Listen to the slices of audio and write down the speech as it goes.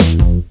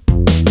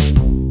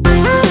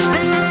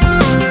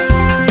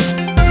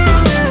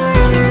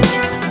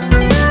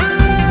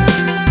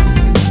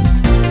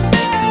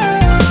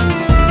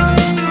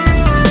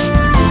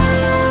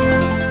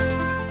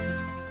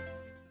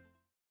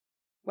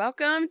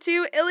welcome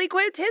to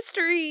Ill-Equipped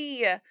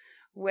History,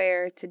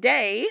 where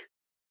today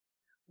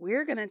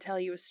we're going to tell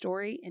you a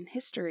story in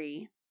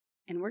history,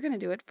 and we're going to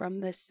do it from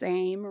the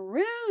same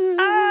room. We're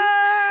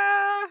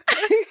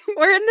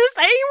in the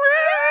same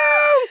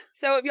room!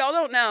 So if y'all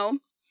don't know,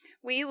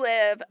 we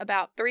live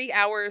about 3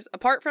 hours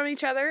apart from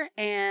each other,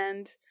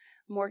 and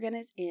Morgan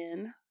is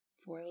in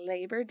for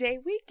Labor Day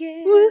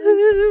weekend.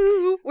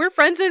 Woohoo! We're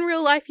friends in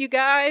real life, you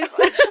guys.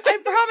 I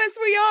promise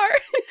we are.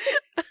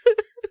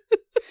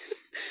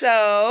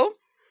 So,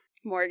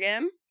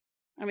 Morgan,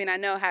 I mean, I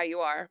know how you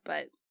are,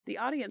 but the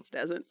audience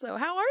doesn't. So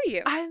how are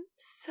you? I'm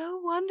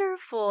so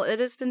wonderful. It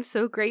has been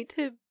so great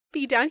to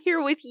be down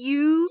here with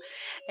you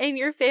and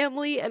your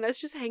family and us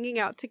just hanging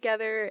out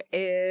together,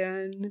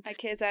 and my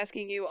kid's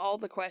asking you all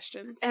the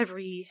questions.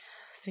 Every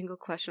single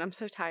question. I'm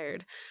so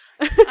tired.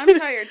 I'm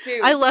tired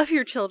too. I love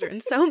your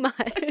children so much.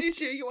 I do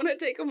too. You want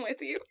to take them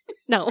with you?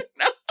 No.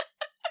 No.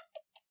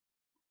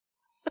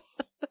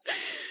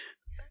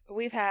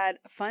 We've had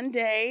a fun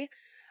day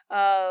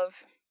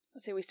of,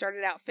 let's see, we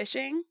started out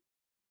fishing.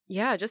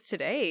 Yeah, just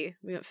today.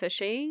 We went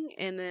fishing,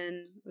 and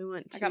then we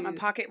went to... I got my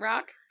pocket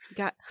rock.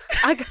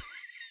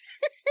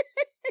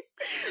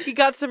 You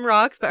got some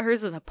rocks, but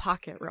hers is a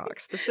pocket rock,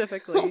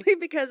 specifically. Only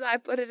because I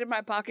put it in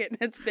my pocket, and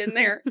it's been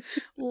there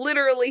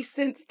literally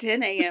since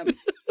 10 a.m.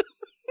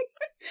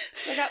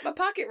 I got my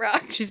pocket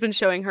rock. She's been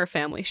showing her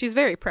family. She's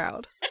very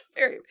proud.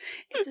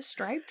 It's a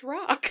striped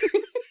rock.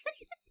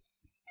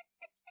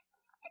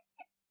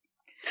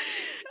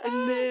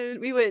 And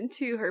then we went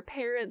to her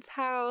parents'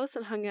 house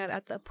and hung out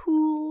at the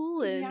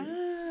pool, and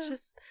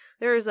just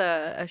there was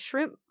a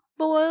shrimp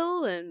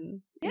boil,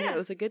 and yeah, it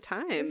was a good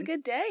time. It was a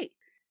good day.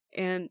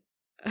 And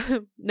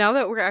now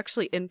that we're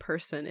actually in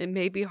person, it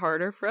may be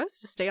harder for us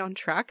to stay on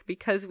track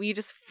because we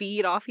just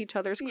feed off each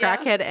other's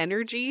crackhead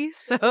energy.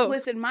 So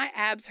listen, my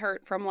abs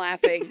hurt from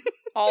laughing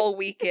all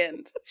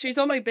weekend. She's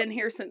only been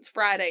here since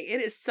Friday. It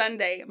is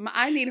Sunday.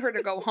 I need her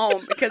to go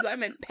home because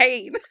I'm in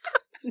pain.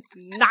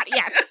 Not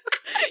yet.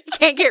 You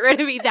can't get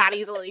rid of me that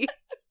easily.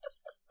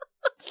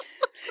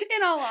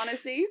 In all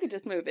honesty, you could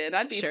just move in.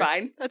 I'd be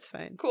fine. That's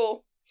fine.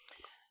 Cool.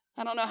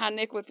 I don't know how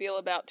Nick would feel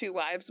about 2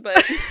 wives,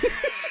 but...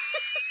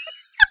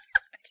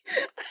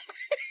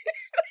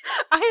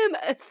 I am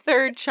a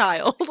third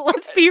child.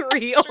 Let's be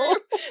real.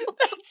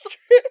 That's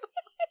true.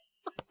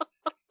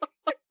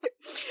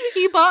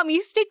 He bought me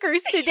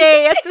stickers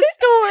today at the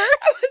store.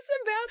 I was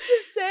about to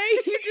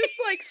say, you just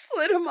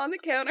slid them on the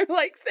counter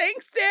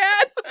thanks,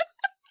 Dad.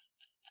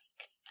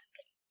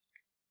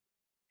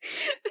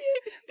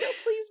 So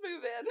please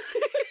move in.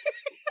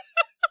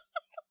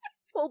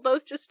 We'll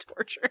both just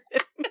torture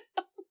him.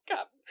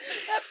 God,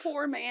 that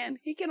poor man.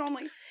 He can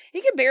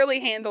barely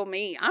handle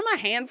me. I'm a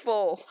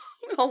handful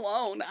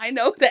alone. I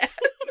know that.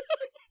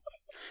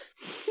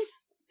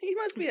 He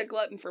must be a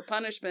glutton for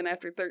punishment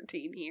after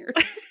 13 years.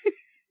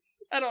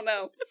 I don't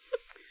know.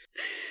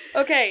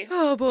 Okay.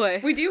 Oh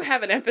boy. We do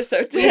have an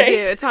episode today. We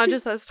do. It's not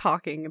just us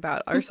talking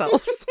about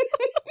ourselves.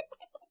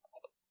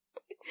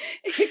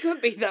 It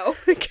could be, though.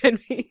 It could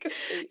be.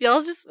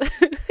 Y'all just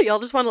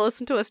want to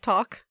listen to us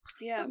talk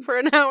for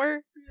an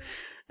hour?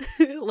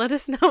 Let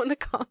us know in the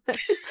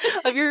comments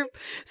of your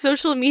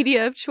social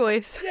media of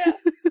choice. Yeah.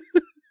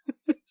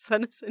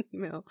 Send us an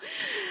email.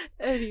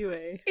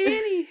 Anyway.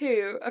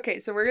 Anywho. Okay,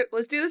 so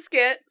let's do the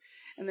skit,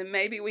 and then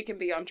maybe we can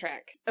be on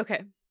track.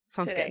 Okay.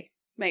 Sounds good.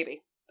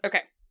 Maybe.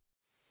 Okay.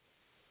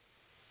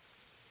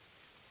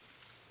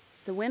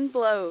 The wind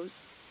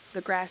blows the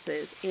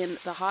grasses in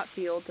the hot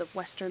fields of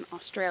Western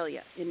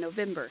Australia in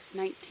November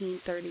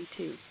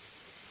 1932.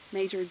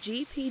 Major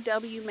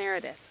G.P.W.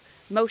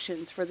 Meredith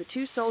motions for the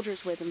 2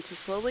 soldiers with him to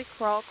slowly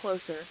crawl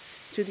closer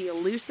to the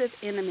elusive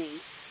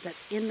enemy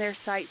that's in their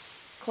sights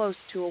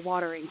close to a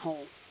watering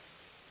hole.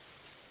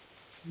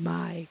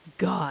 My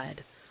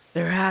God,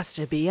 there has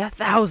to be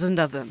 1,000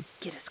 of them.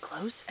 Get as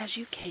close as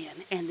you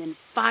can and then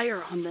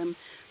fire on them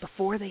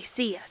before they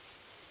see us.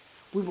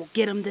 We will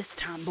get them this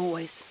time,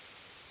 boys.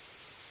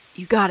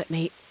 You got it,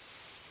 mate.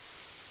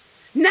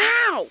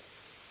 Now!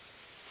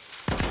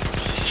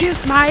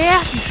 Kiss my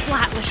ass, you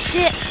flightless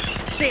shit!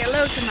 Say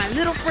hello to my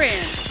little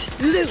friend,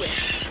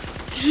 Lewis.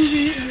 You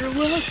eating your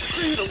last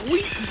crate of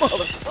wheat,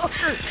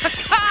 motherfucker!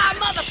 Caca,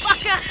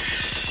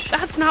 motherfucker!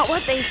 That's not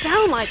what they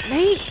sound like,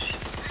 mate.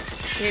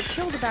 They had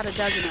killed about 12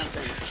 of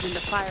them when the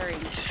firing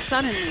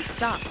suddenly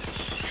stopped.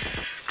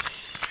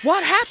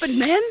 What happened,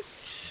 men?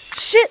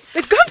 Shit,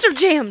 the guns are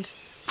jammed!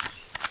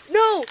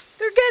 No,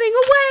 they're getting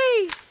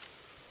away!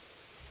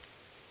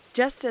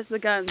 Just as the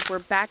guns were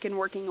back in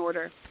working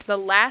order, the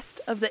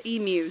last of the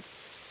emus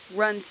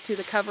runs to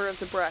the cover of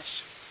the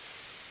brush.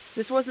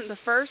 This wasn't the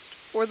first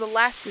or the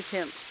last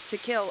attempt to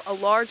kill a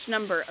large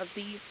number of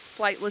these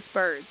flightless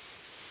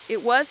birds.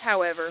 It was,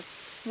 however,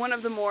 one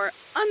of the more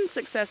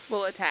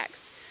unsuccessful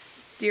attacks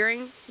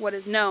during what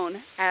is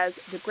known as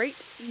the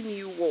Great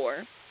Emu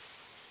War.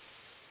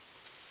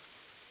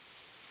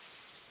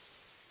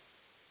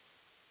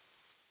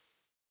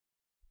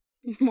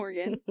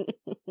 Morgan,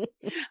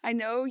 I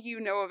know you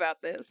know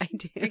about this. I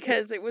do.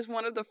 Because it was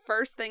one of the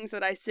first things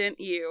that I sent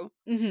you.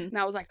 Mm-hmm. And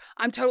I was like,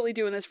 I'm totally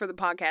doing this for the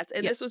podcast.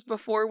 And this was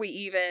before we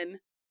even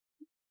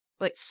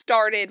like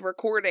started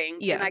recording.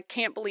 Yeah. And I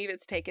can't believe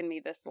it's taken me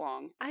this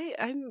long. I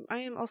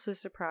am also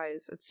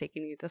surprised it's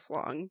taken you this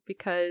long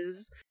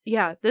because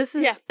this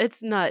is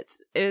it's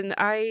nuts. And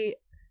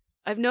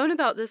I've known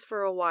about this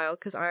for a while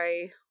because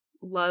I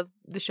love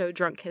the show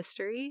Drunk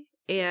History,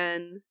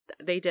 and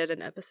they did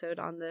an episode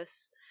on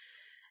this,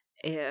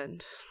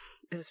 and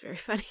it was very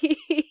funny.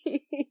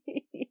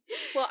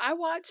 Well, I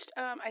watched,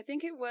 I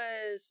think it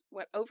was,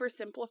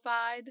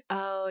 Oversimplified?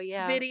 Oh,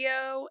 yeah.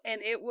 Video,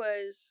 and it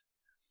was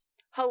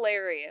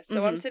hilarious.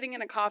 So I'm sitting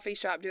in a coffee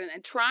shop doing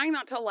that, trying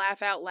not to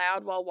laugh out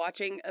loud while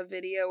watching a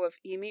video of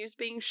emus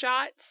being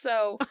shot.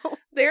 So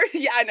there's,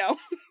 I know.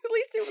 At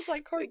least it was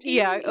like cartoons.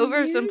 Yeah,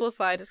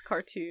 Oversimplified is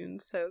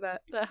cartoons, so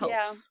that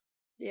helps.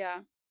 Yeah.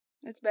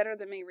 It's better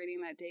than me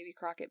reading that Davy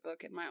Crockett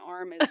book and my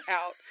arm is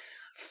out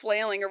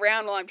flailing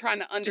around while I'm trying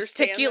to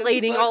understand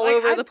gesticulating all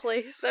over the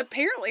place.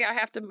 Apparently I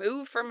have to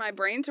move for my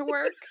brain to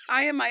work.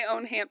 I am my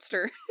own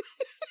hamster.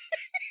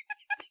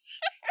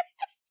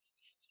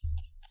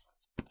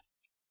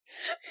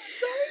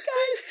 Sorry,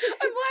 guys.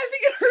 I'm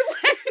laughing at her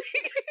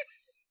laughing.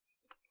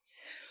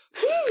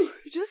 Woo,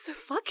 you're just so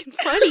fucking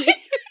funny. Not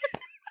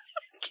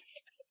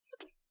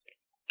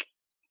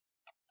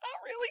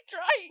really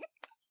trying.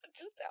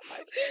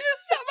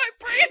 Just how my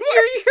brain works.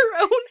 You're your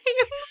own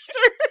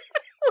hamster.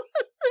 What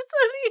does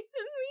that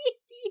even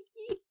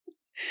mean?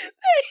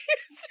 The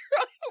hamster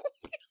on the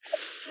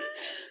wheel.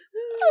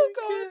 Oh,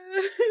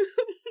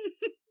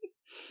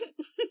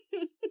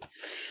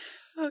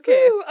 God.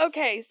 Okay. Whew.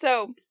 Okay,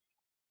 so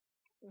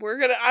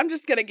I'm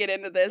just gonna get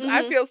into this.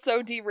 I feel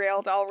so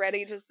derailed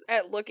already just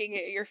at looking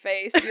at your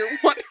face, your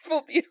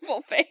wonderful,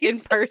 beautiful face. In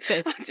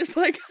person. I'm just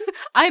like,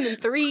 I'm in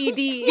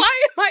 3D.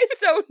 Why am I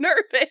so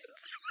nervous?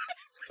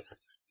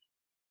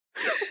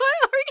 Why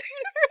are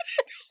you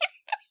nervous?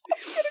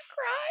 I'm gonna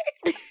cry.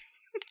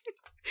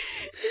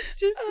 It's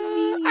just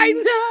me. I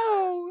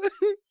know.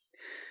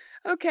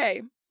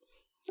 Okay.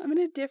 I'm in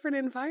a different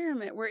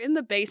environment. We're in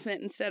the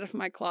basement instead of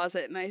my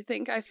closet, and I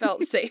think I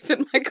felt safe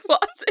in my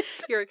closet.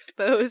 You're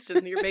exposed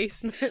in your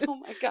basement. Oh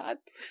my God.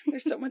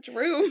 There's so much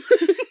room.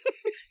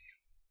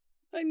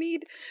 I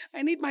need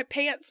my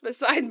pants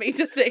beside me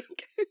to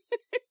think.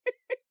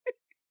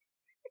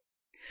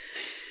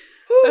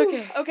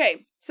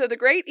 Okay. So the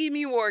Great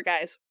Emu War,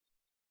 guys.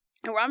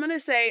 And I'm going to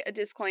say a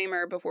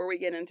disclaimer before we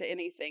get into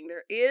anything.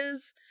 There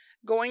is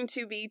going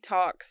to be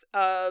talks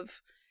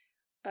of,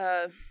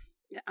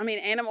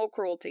 animal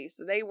cruelty.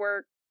 So they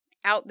were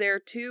out there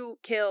to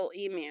kill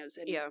emus.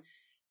 And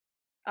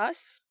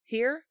us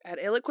here at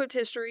Ill-Equipped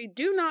History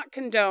do not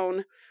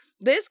condone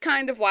this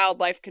kind of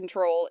wildlife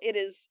control. It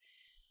is...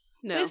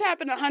 No. This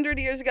happened 100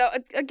 years ago.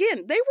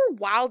 Again, they were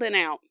wilding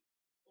out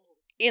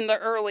in the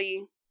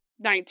early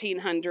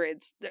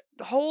 1900s. The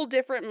whole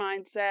different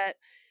mindset.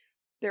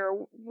 There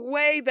are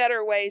way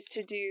better ways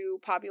to do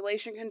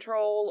population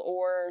control,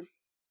 or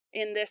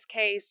in this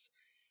case,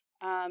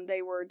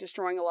 they were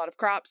destroying a lot of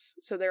crops.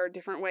 So there are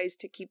different ways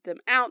to keep them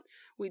out.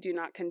 We do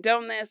not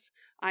condone this.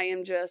 I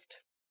am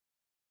just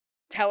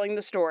telling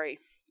the story.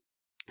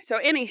 So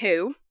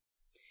anywho,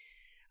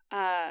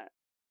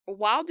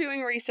 while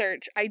doing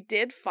research, I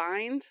did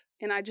find,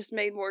 and I just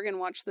made Morgan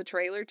watch the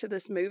trailer to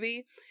this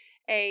movie.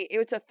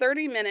 It's a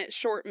 30-minute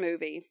short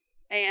movie.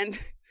 And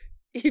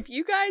if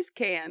you guys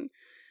can,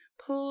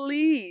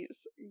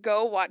 please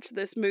go watch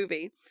this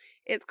movie.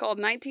 It's called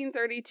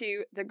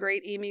 1932, The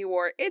Great Emu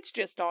War. It's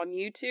just on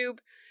YouTube.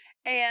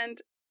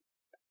 And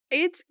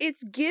it's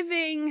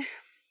giving,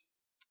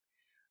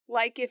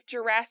 like if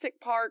Jurassic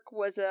Park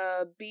was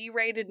a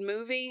B-rated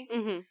movie,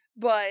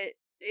 but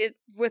it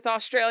with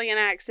Australian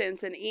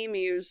accents and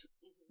emus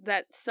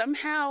that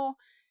somehow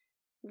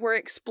were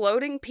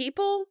exploding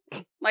people.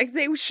 Like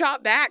they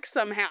shot back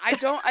somehow. I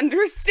don't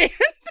understand.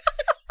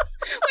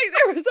 Like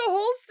there was a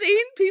whole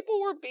scene,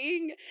 people were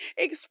being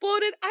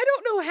exploded. I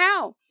don't know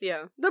how.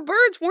 Yeah. The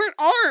birds weren't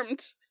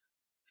armed.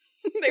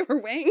 They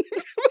were winged,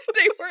 but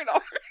they weren't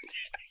armed.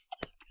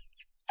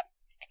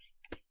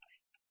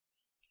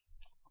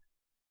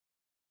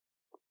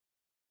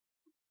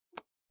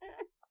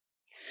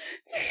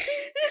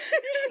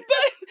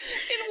 But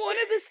in one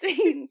of the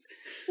scenes,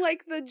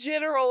 like the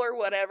general or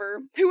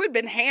whatever, who had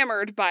been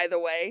hammered, by the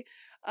way,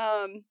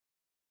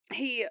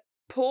 he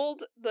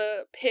pulled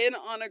the pin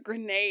on a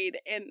grenade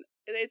and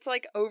it's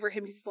like over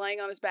him. He's laying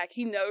on his back.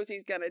 He knows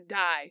he's gonna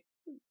die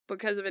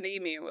because of an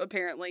emu,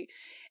 apparently.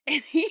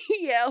 And he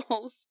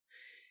yells,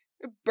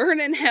 "Burn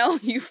in hell,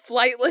 you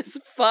flightless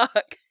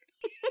fuck."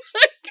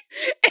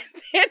 And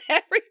then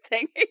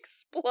everything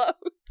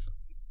explodes.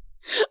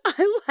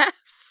 I laughed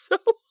so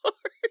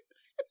hard.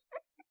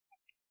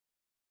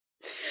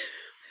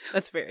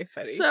 That's very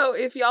funny. So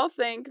if y'all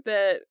think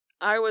that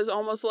I was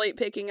almost late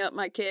picking up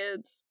my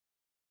kids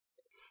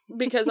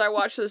because I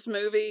watched this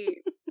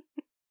movie,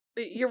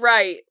 you're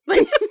right.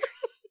 I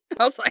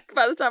was like,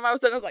 by the time I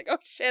was done, I was like, oh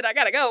shit, I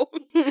gotta go.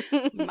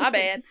 My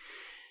bad.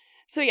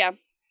 So yeah,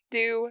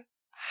 do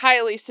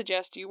highly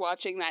suggest you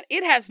watching that.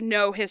 It has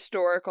no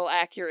historical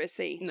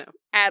accuracy. No.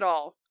 At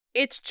all.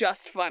 It's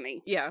just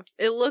funny. Yeah.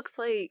 It looks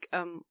like,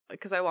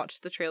 because I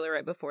watched the trailer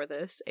right before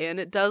this,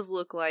 and it does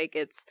look like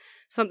it's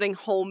something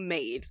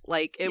homemade.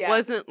 Like, it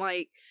wasn't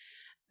like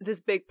this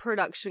big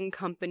production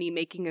company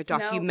making a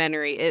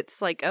documentary. No.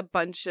 It's like a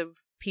bunch of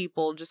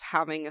people just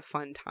having a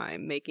fun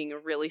time making a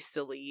really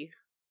silly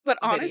But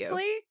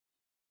honestly, video.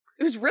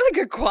 It was really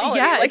good quality.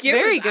 Yeah, like, it's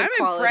very good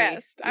quality. I'm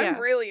impressed. Yeah. I'm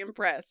really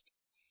impressed.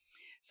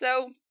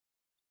 So,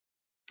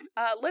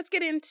 let's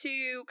get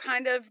into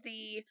kind of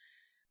the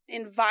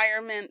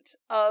environment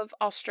of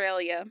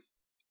Australia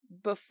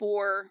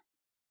before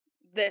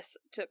this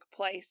took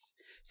place.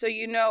 So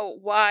you know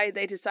why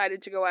they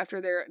decided to go after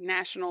their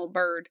national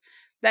bird.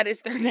 That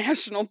is their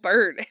national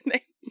bird. And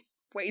they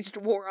waged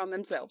war on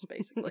themselves,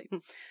 basically.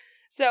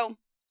 So,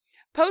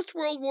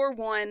 post-World War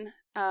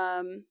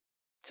I,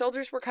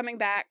 soldiers were coming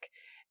back,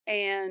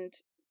 and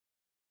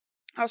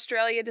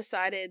Australia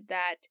decided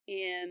that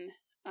in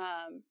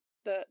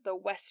the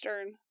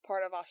western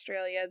part of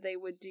Australia, they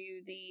would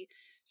do the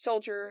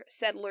soldier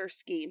settler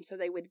scheme. So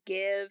they would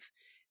give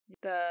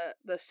the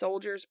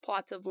soldiers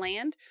plots of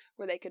land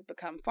where they could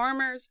become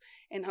farmers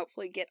and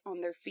hopefully get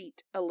on their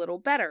feet a little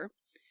better.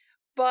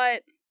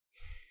 But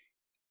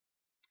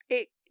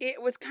it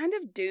was kind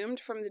of doomed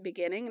from the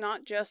beginning,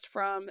 not just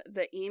from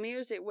the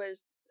emus. It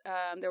was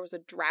there was a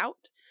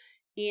drought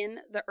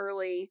in the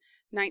early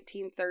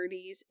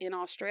 1930s in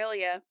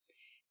Australia,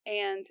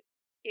 and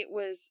it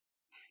was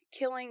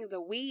killing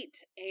the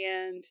wheat,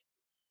 and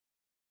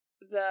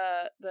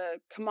the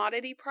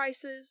commodity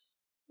prices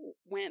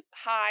went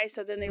high,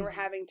 so then they were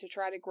having to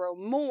try to grow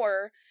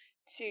more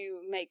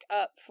to make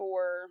up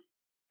for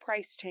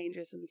price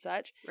changes and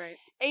such. Right.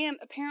 And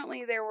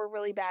apparently there were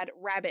really bad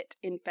rabbit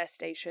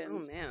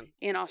infestations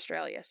in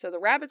Australia. So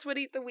the rabbits would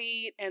eat the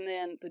wheat, and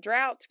then the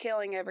drought's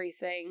killing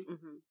everything.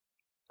 Mm-hmm.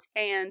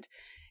 And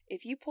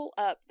if you pull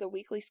up the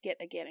weekly skit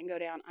again and go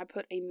down, I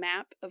put a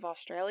map of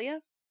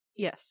Australia.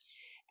 Yes.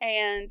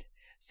 And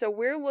so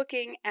we're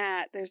looking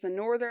at, there's the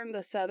northern,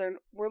 the southern,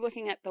 we're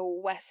looking at the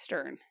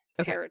western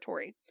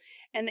territory.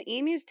 And the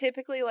emus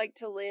typically like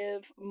to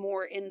live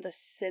more in the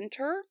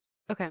center.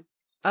 Okay.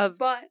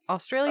 Of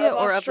Australia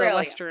or of the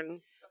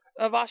western?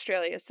 Of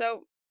Australia.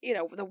 So, you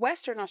know, the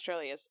western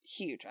Australia is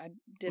huge. I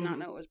did not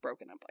know it was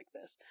broken up like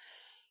this.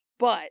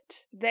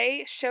 But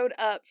they showed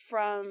up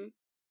from,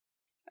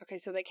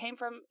 so they came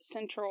from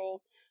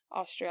central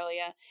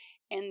Australia,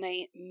 and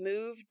they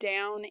moved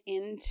down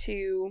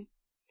into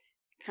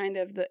kind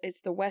of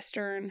it's the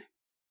western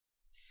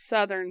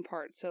southern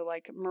part. So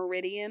like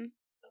Meridian.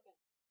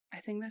 I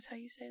think that's how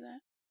you say that.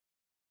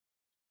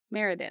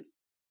 Meriden.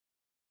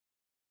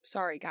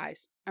 Sorry,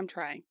 guys. I'm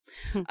trying.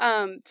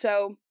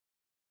 So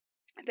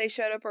they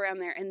showed up around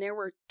there, and there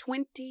were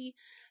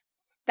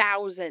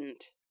 20,000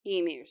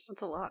 emus.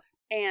 That's a lot.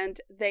 And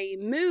they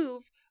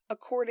move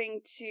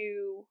according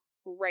to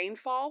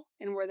rainfall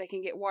and where they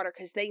can get water,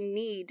 because they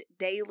need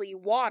daily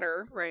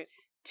water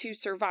to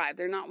survive.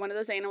 They're not one of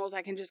those animals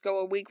that can just go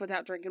a week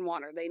without drinking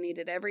water. They need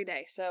it every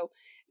day. So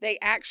they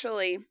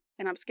actually,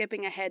 and I'm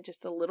skipping ahead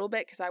just a little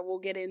bit because I will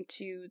get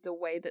into the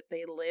way that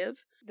they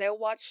live. They'll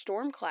watch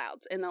storm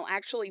clouds, and they'll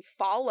actually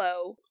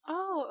follow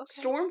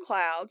storm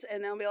clouds,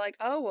 and they'll be like,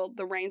 oh, well,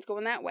 the rain's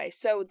going that way.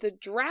 So the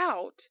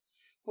drought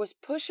was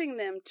pushing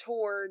them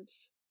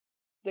towards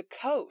the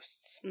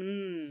coasts.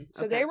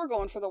 So they were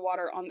going for the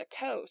water on the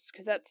coast,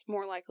 because that's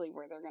more likely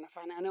where they're going to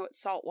find it. I know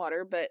it's salt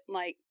water, but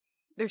like,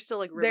 there's still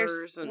like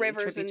rivers and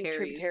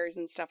tributaries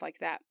and stuff like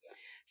that.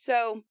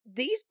 So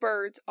these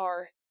birds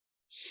are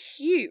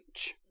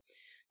huge.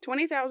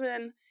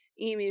 20,000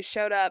 emus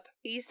showed up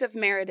east of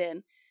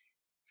Meriden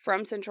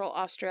from central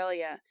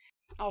Australia.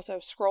 Also,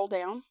 scroll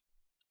down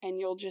and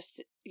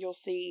you'll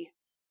see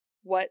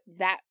what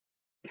that,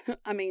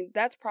 I mean,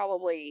 that's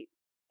probably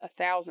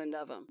 1,000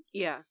 of them.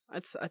 Yeah,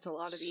 that's a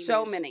lot of emus.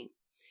 So many.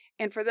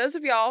 And for those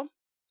of y'all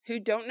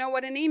who don't know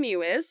what an emu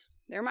is,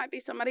 there might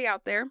be somebody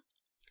out there.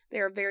 They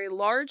are very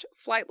large,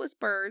 flightless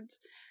birds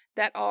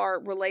that are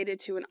related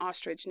to an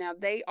ostrich. Now,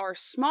 they are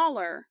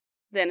smaller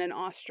than an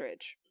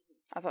ostrich.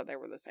 I thought they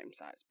were the same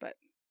size, but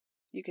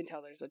you can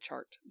tell there's a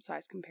chart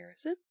size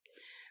comparison.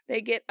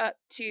 They get up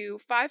to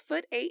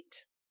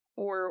 5'8"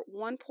 or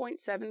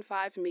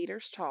 1.75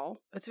 meters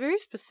tall. It's very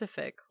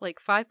specific, like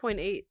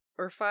 5.8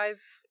 or 5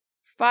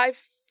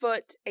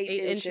 foot 8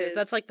 inches.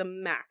 That's like the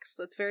max.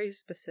 That's very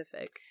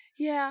specific.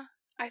 Yeah.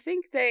 I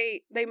think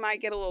they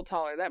might get a little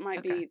taller. That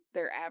might be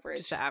their average.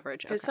 Just the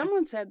average. Because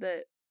someone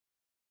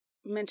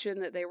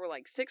mentioned that they were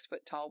like 6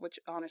 foot tall, which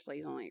honestly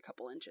is only a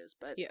couple inches,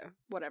 but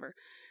whatever.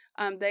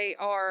 They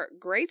are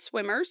great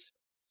swimmers,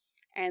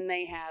 and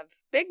they have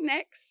big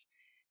necks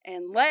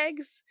and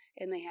legs,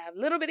 and they have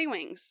little bitty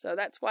wings. So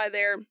that's why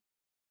they're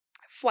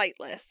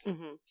flightless.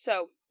 Mm-hmm.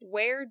 So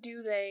where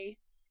do they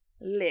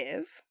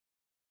live?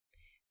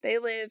 They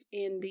live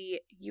in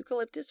the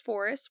eucalyptus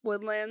forest,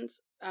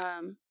 woodlands,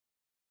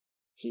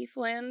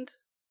 heathland,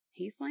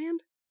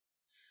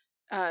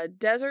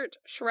 desert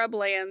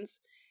shrublands,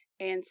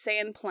 and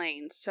sand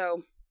plains.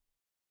 So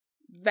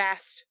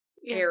vast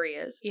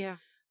areas. Yeah.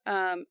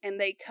 And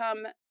they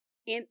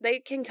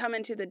can come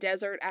into the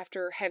desert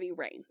after heavy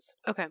rains.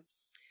 Okay.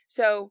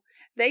 So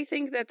they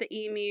think that the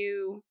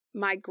emu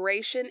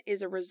migration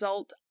is a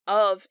result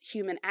of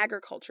human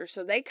agriculture.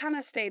 So they kind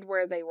of stayed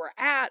where they were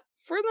at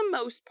for the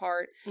most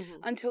part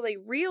until they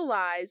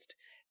realized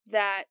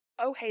that,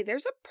 oh, hey,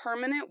 there's a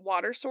permanent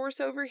water source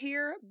over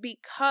here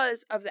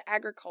because of the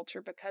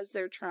agriculture, because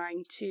they're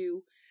trying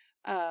to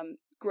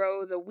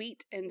grow the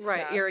wheat and stuff.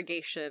 Right,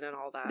 irrigation and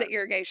all that. The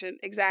irrigation,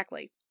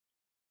 exactly.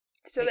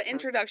 So the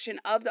introduction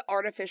of the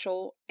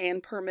artificial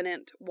and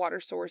permanent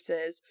water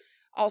sources,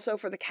 also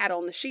for the cattle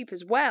and the sheep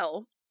as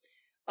well,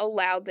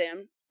 allowed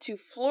them to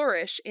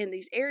flourish in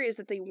these areas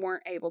that they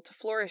weren't able to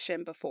flourish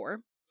in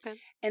before. Okay.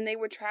 And they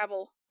would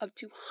travel up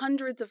to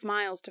hundreds of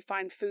miles to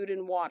find food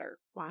and water.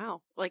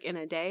 Wow. Like in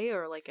a day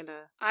or like in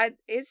a...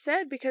 It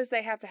said because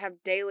they have to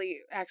have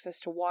daily access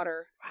to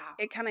water. Wow.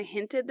 It kind of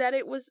hinted that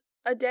it was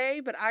a day,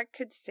 but I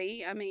could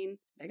see, I mean,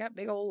 they got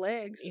big old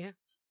legs. Yeah.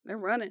 They're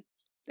running.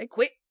 They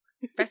quick.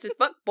 Fast as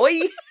fuck, boy.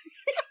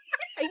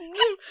 I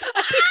knew.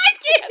 I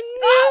can't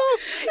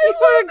stop. You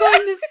were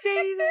going to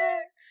say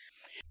that.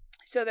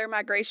 So their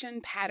migration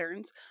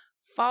patterns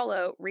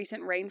follow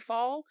recent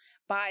rainfall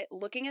by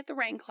looking at the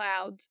rain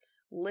clouds,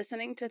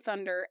 listening to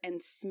thunder,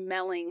 and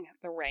smelling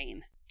the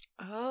rain.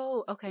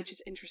 Oh, okay. Which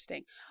is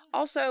interesting.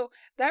 Also,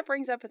 that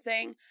brings up a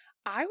thing.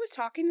 I was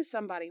talking to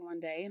somebody one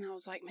day, and I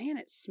was like, man,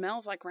 it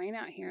smells like rain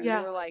out here. And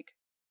they were like,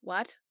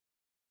 what?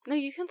 No,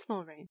 you can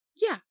smell rain.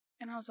 Yeah.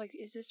 And I was like,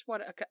 is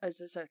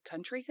this a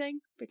country thing?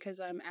 Because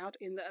I'm out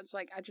in the, it's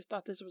like, I just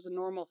thought this was a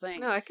normal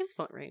thing. No, I can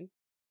smell rain.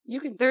 You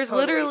can. There's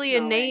totally literally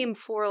a name rain.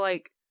 for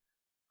like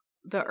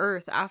the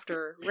earth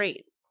after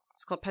rain.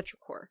 It's called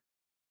petrichor.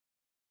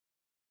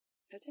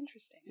 That's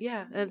interesting.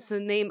 Yeah, and it's the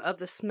name of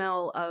the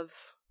smell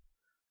of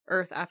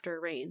earth after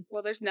rain.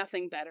 Well, there's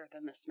nothing better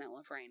than the smell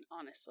of rain,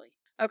 honestly.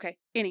 Okay,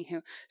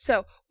 anywho.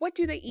 So, what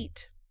do they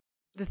eat?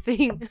 The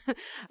thing,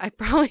 I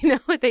probably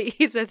know what they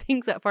eat is the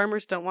things that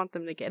farmers don't want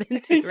them to get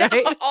into,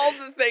 right? All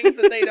the things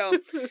that they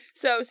don't.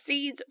 So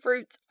seeds,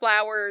 fruits,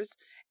 flowers,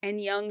 and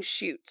young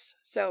shoots.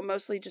 So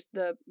mostly just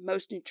the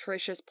most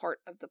nutritious part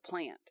of the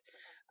plant.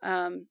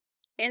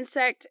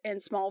 Insect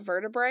and small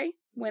vertebrae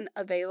when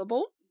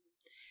available.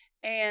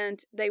 And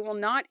they will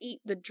not eat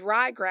the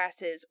dry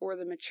grasses or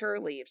the mature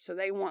leaves. So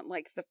they want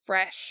like the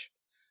fresh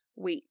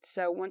wheat.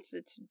 So once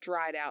it's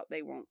dried out,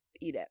 they won't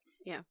eat it.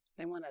 Yeah.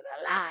 They want it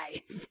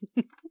alive.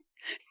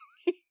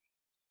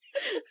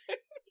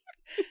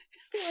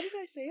 Why did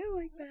I say it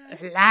like that?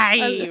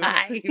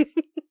 Alive.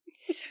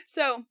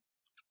 So,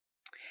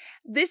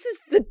 this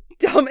is the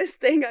dumbest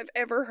thing I've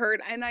ever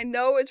heard, and I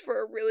know it's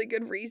for a really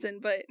good reason,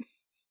 but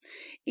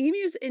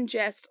emus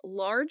ingest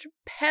large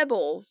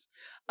pebbles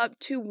up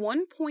to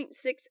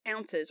 1.6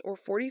 ounces or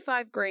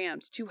 45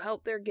 grams to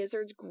help their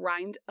gizzards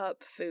grind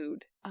up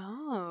food.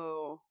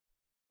 Oh.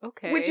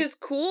 Okay. Which is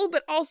cool,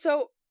 but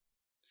also...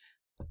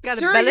 Got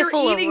Sir, a belly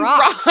full of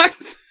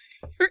rocks.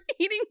 You're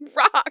eating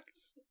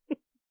rocks.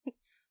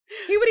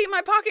 He would eat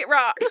my pocket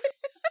rock.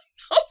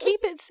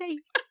 Keep it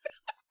safe.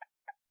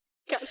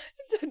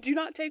 Do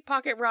not take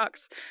pocket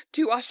rocks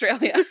to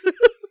Australia.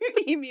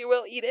 Emu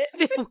will eat it.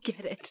 They will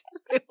get it.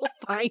 They will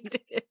find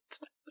it.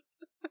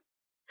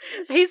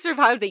 They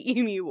survived the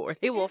emu war.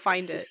 They will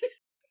find it.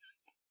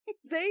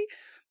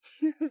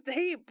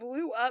 They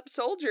blew up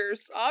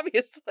soldiers,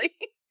 obviously.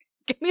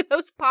 Give me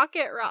those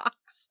pocket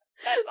rocks.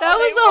 That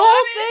was the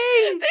whole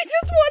thing. They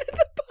just wanted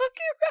the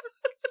pocket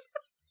rocks.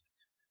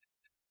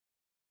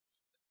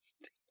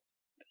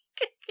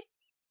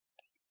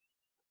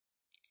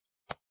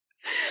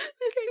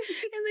 Okay.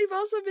 And they've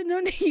also been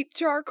known to eat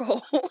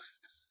charcoal.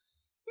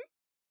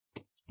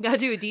 Gotta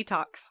do a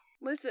detox.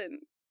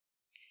 Listen,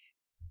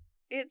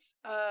 it's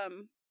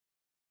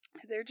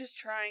they're just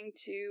trying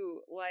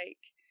to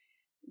like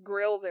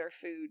grill their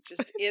food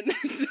just in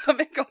their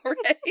stomach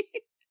already.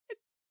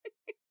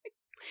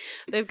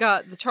 They've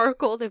got the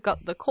charcoal, they've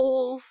got the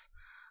coals.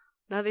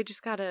 Now they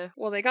just gotta...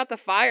 Well, they got the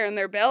fire in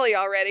their belly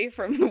already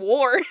from the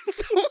war,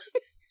 so...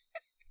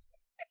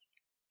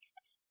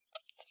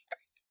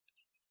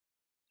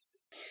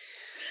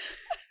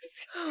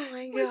 Oh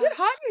my god. Is it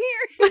hot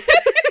in here?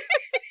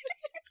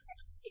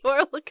 You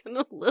are looking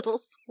a little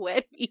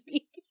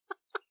sweaty.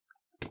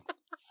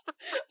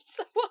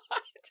 So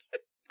hot.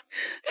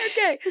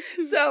 Okay,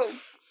 so...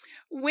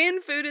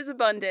 When food is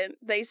abundant,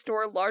 they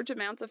store large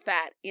amounts of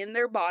fat in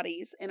their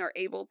bodies and are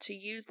able to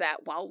use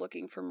that while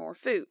looking for more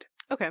food.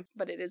 Okay.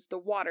 But it is the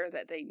water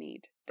that they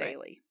need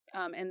daily.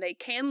 Right. And they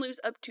can lose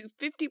up to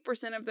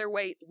 50% of their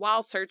weight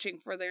while searching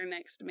for their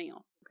next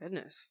meal.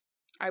 Goodness.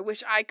 I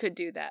wish I could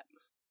do that.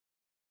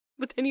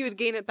 But then you would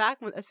gain it back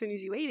as soon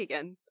as you ate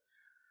again.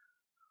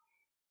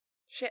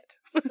 Shit.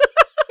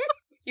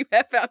 You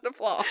have found a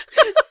flaw.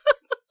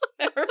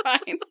 Never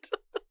mind.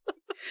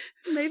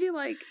 Maybe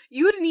like...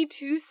 You would need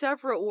 2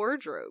 separate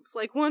wardrobes.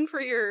 Like one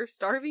for your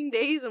starving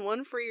days and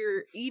one for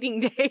your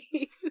eating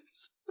days.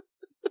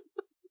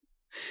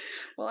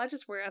 Well, I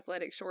just wear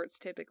athletic shorts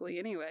typically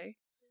anyway.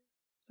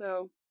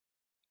 So,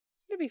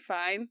 it'd be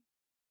fine.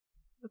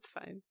 That's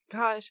fine.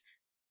 Gosh,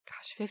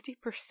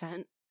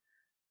 50%?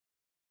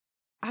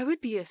 I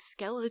would be a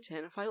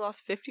skeleton if I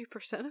lost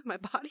 50% of my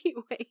body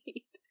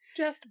weight.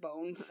 Just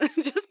bones.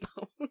 Just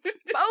bones.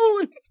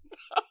 Bones!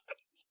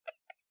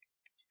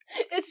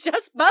 It's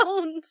just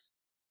bones!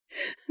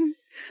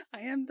 I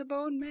am the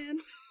bone man.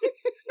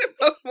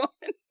 Bone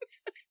woman.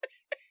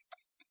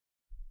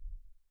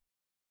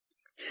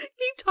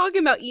 Keep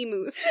talking about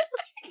emus.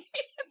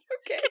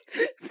 Okay.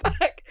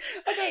 Fuck.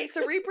 Okay,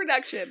 so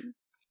reproduction.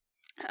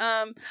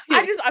 I'm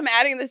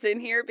adding this in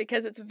here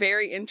because it's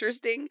very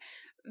interesting.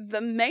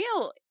 The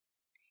male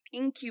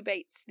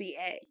incubates the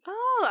egg.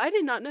 Oh, I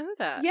did not know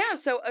that. Yeah,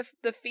 so if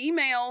the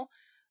female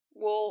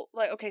will,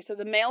 so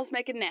the males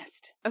make a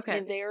nest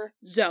in their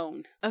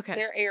zone,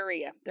 their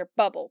area, their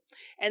bubble.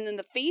 And then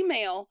the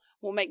female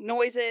will make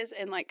noises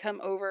and, come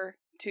over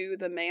to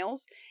the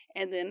males,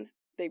 and then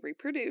they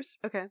reproduce.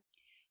 Okay.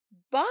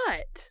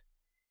 But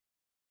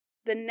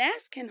the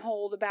nest can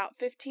hold about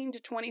 15 to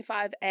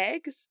 25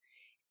 eggs,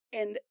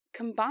 and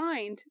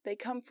combined, they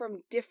come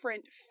from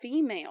different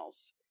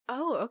females.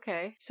 Oh,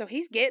 okay. So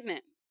he's getting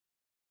it.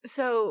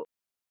 So,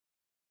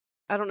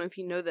 I don't know if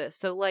you know this.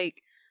 So,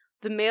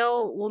 the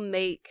male will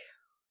make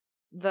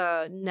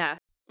the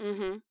nest,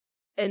 and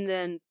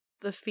then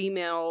the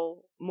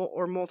female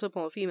or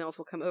multiple females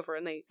will come over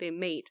and they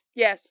mate.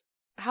 Yes.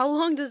 How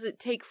long does it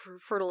take for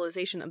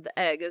fertilization of the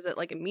egg? Is it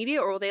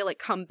immediate, or will they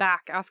come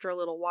back after a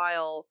little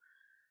while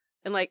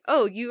and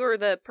oh, you're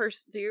the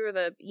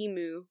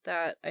emu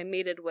that I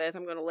mated with.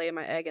 I'm going to lay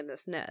my egg in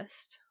this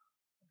nest.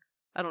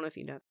 I don't know if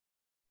you know.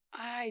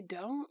 I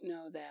don't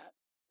know that.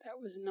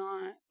 That was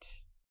not.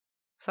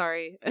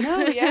 Sorry.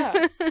 No,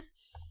 yeah.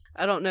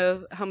 I don't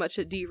know how much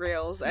it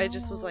derails. I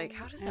just was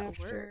how does that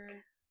work?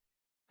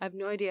 I have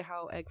no idea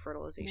how egg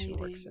fertilization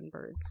works in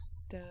birds.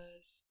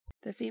 Does.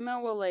 The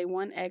female will lay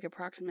one egg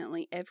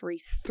approximately every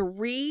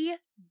 3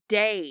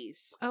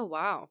 days. Oh,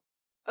 wow.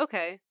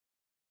 Okay.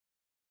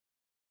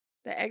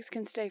 The eggs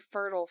can stay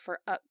fertile for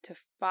up to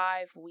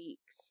 5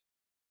 weeks.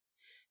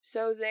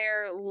 So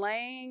they're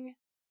laying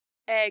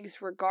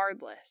eggs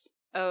regardless.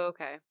 Oh,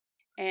 okay.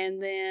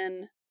 And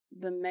then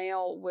the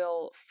male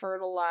will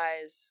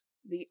fertilize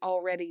the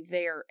already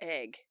there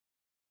egg.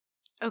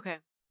 Okay.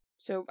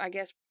 So I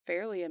guess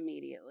fairly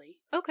immediately.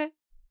 Okay.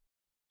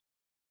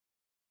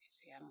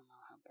 See, I don't know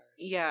how birds.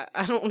 Yeah,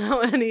 I don't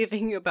know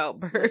anything about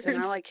birds.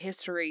 Listen, I like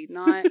history,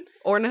 not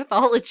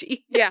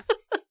ornithology. Yeah.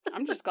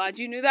 I'm just glad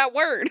you knew that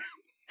word.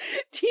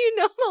 Do you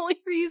know the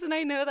only reason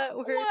I know that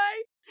word?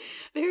 Why?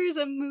 There is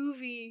a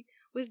movie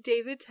with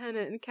David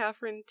Tennant and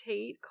Catherine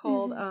Tate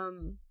called I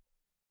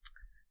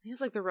think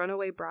it's The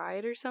Runaway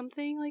Bride or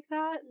something like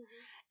that.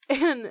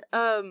 And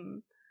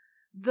oh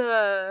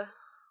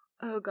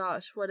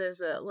gosh, what is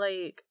it?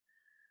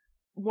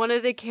 One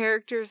of the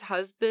characters'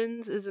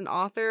 husbands is an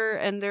author,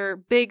 and their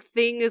big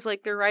thing is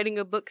they're writing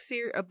a book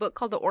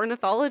called The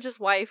Ornithologist's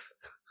Wife.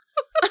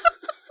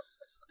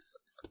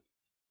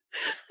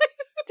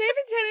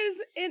 David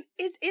Tennant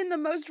is in the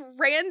most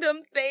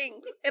random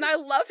things, and I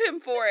love him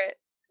for it.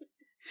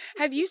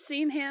 Have you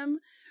seen him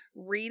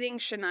reading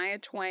Shania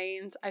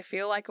Twain's I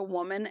Feel Like a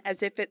Woman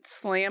as if it's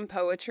slam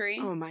poetry?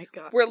 Oh my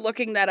god. We're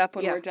looking that up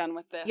when we're done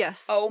with this.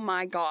 Yes. Oh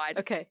my god.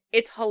 Okay.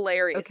 It's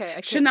hilarious. Okay.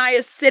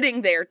 Shania's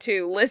sitting there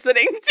too,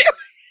 listening to it.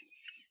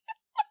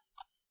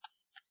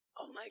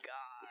 Oh my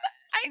god.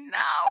 I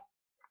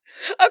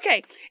know.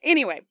 Okay.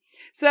 Anyway,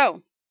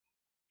 so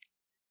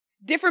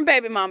different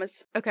baby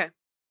mamas. Okay.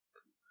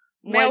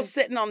 Male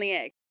sitting on the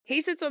egg.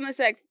 He sits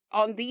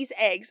on these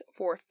eggs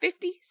for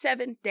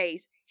 57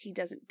 days. He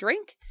doesn't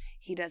drink.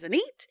 He doesn't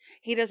eat.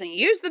 He doesn't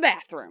use the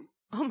bathroom.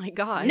 Oh my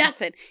god.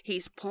 Nothing.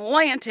 He's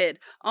planted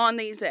on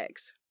these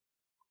eggs.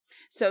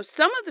 So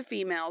some of the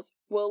females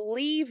will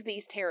leave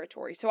these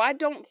territories. So I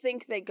don't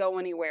think they go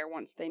anywhere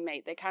once they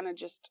mate. They kind of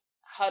just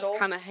huddle. Just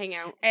kind of hang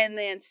out. And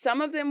then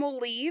some of them will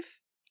leave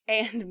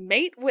and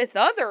mate with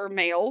other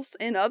males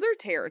in other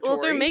territories.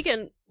 Well,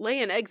 they're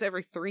laying eggs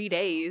every 3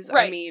 days.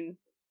 Right. I mean,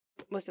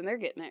 listen, they're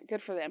getting it.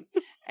 Good for them.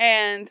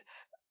 And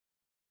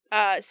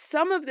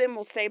some of them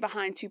will stay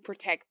behind to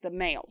protect the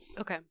males.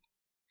 Okay.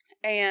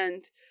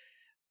 And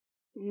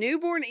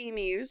newborn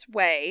emus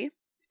weigh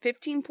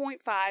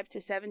 15.5 to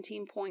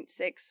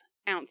 17.6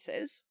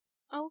 ounces.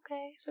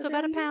 Okay. So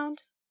about a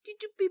pound.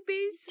 Little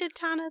babies. Just a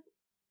tiny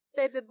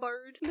baby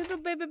bird. Little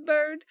baby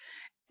bird.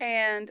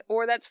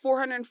 Or that's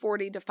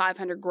 440 to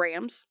 500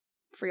 grams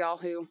for y'all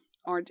who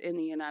aren't in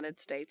the United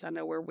States. I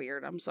know we're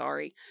weird. I'm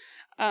sorry.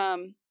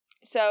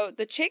 So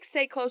the chicks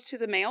stay close to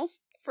the males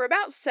for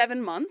about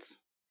 7 months.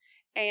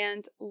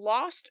 And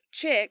lost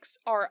chicks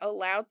are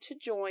allowed to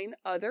join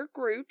other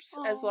groups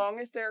as long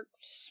as they're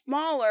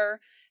smaller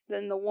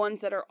than the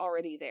ones that are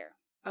already there.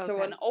 Okay.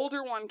 So an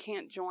older one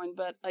can't join,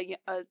 but a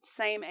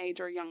same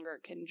age or younger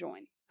can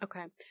join.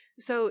 Okay.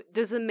 So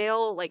does the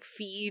male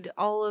feed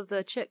all of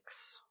the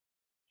chicks?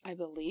 I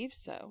believe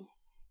so.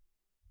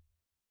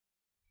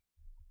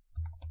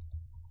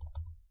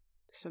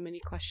 So many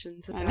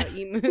questions about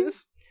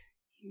emus.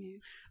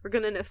 We're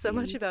going to know so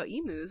much about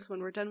emus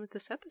when we're done with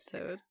this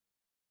episode.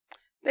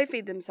 They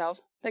feed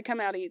themselves. They come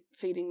out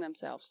feeding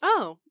themselves.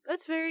 Oh,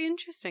 that's very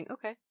interesting.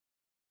 Okay.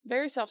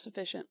 Very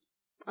self-sufficient.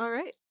 All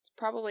right. It's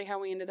probably how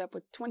we ended up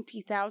with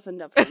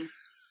 20,000 of them.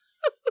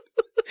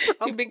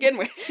 To begin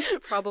with.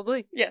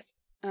 Probably. Yes.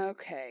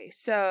 Okay,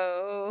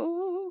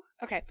 so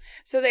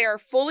they are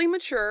fully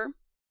mature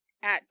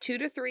at 2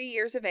 to 3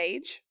 years of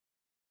age,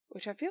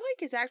 which I feel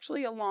like is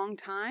actually a long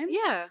time.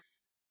 Yeah.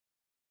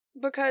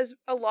 Because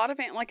a lot of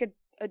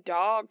a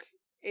dog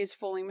is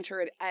fully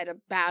mature at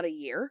about a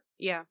year.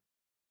 Yeah.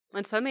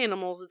 And some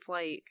animals, it's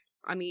like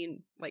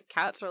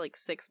cats are like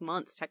 6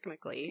 months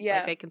technically. Yeah.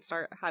 Like they can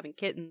start having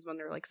kittens when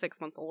they're like 6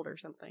 months old or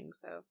something.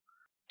 So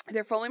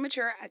they're fully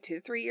mature at 2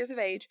 to 3 years of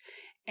age,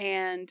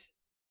 and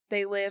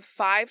they live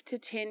 5 to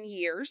 10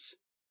 years,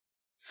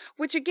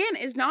 which again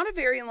is not a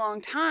very long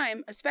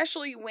time,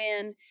 especially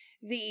when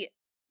the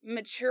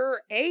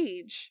mature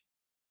age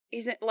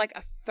isn't like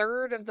a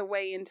third of the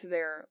way into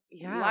their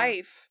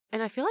life.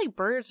 And I feel like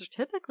birds are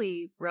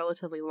typically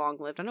relatively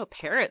long-lived. I know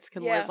parrots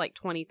can live like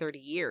 20, 30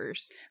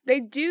 years.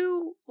 They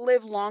do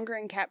live longer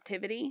in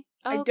captivity.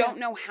 Oh, okay. I don't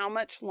know how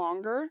much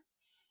longer.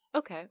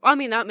 Okay. Well, I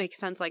mean, that makes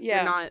sense. Like,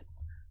 you're not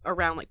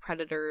around like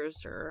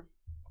predators, or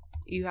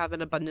you have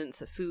an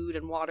abundance of food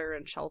and water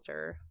and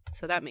shelter.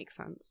 So that makes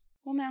sense.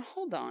 Well, now,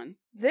 hold on.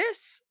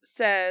 This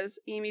says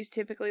emus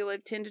typically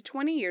live 10 to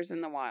 20 years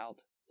in the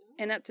wild.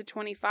 And up to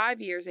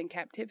 25 years in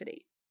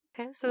captivity.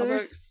 Okay, so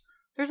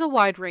there's a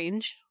wide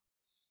range.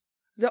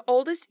 The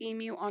oldest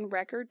emu on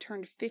record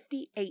turned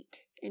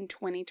 58 in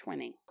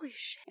 2020. Holy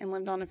shit. And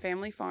lived on a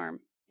family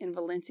farm in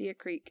Valencia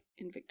Creek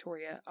in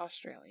Victoria,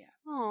 Australia.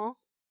 Aw,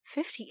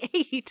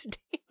 58?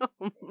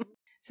 Damn.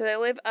 So they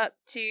live up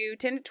to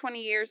 10 to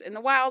 20 years in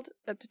the wild,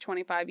 up to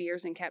 25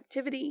 years in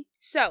captivity.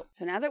 So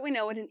now that we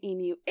know what an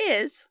emu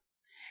is,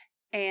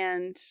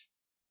 and...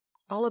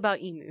 all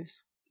about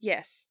emus.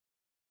 Yes.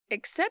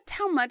 Except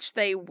how much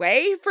they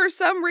weigh for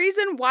some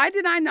reason. Why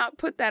did I not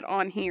put that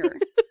on here?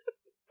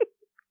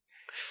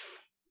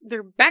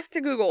 They're back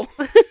to Google.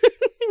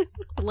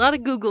 A lot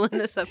of Google in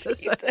this episode.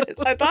 Jesus,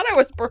 I thought I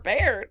was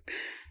prepared.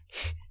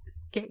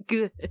 Get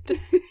good.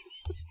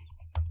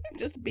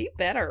 Just be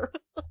better.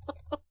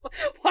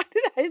 Why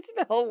did I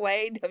spell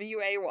weigh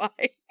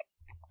W-A-Y?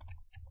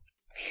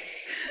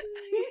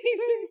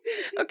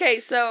 Okay,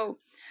 so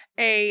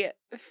a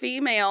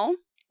female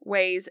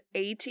weighs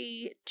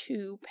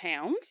 82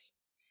 pounds,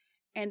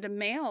 and a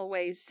male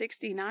weighs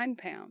 69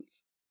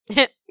 pounds.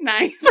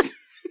 Nice.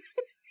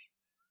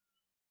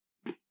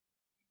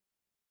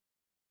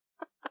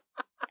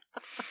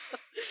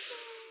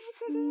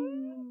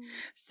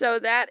 So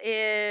that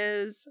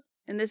is,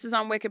 and this is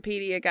on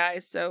Wikipedia,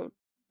 guys, so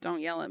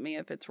don't yell at me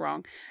if it's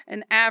wrong.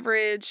 An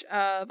average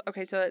of,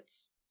 so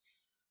it's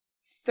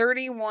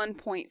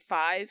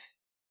 31.5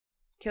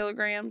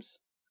 kilograms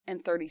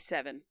and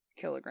 37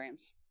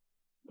 kilograms.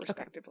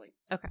 Respectively.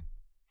 Okay.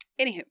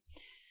 Anywho.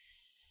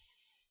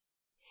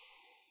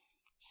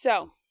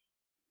 So,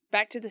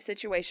 back to the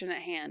situation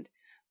at hand.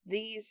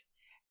 These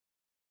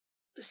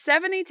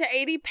 70 to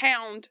 80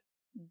 pound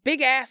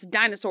big ass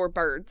dinosaur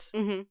birds,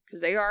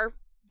 because they are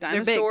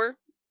dinosaur.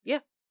 Yeah.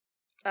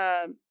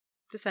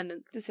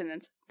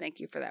 Descendants. Thank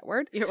you for that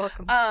word. You're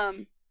welcome.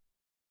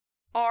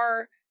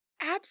 Are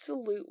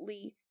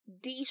absolutely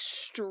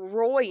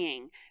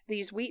destroying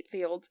these wheat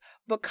fields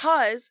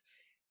because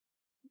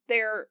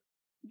they're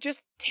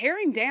just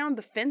tearing down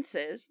the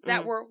fences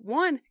that were,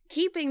 one,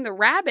 keeping the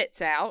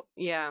rabbits out.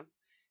 Yeah.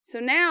 So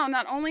now,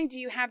 not only do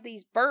you have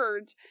these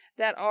birds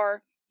that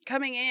are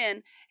coming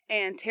in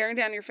and tearing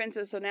down your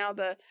fences, so now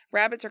the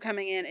rabbits are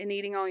coming in and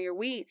eating all your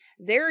wheat,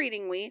 they're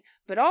eating wheat,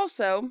 but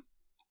also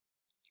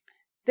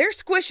they're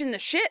squishing the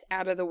shit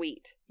out of the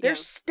wheat. They're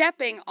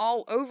stepping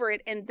all over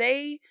it, and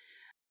I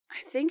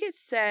think it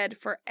said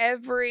for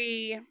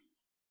every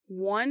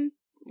 1,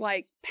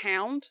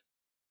 pound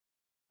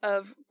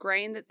of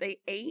grain that they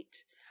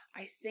ate,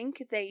 I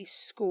think they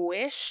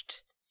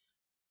squished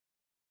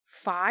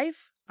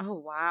 5. Oh,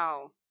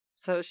 wow.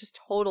 So it's just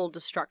total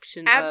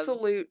destruction.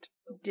 Absolute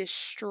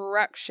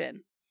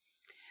destruction.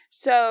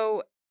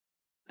 So.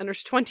 And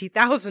there's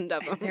 20,000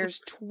 of them. There's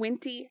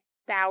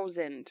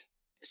 20,000.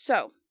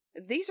 So,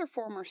 these are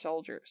former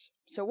soldiers.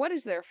 So what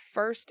is their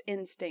first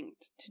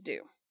instinct to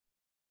do?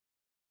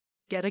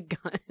 Get a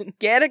gun.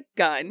 Get a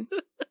gun.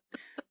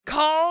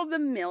 Call the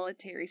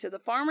military. So the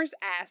farmers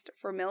asked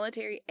for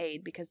military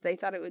aid because they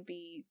thought it would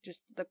be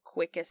just the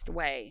quickest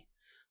way.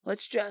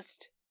 Let's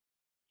just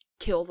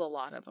kill the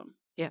lot of them.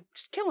 Yeah.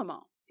 Just kill them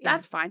all. Yeah.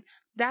 That's fine.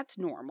 That's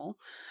normal.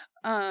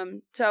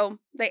 So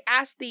they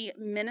asked the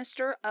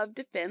Minister of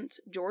Defense,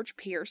 George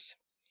Pierce,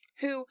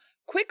 who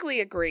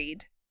quickly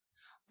agreed,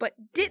 but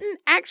didn't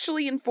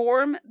actually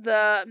inform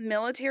the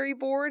military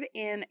board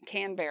in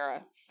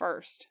Canberra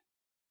first.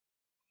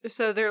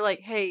 So they're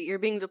like, hey, you're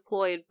being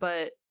deployed,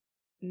 but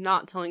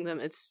not telling them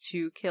it's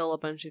to kill a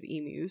bunch of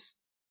emus.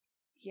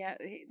 Yeah,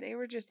 they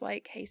were just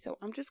like, hey, so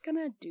I'm just going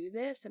to do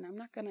this, and I'm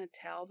not going to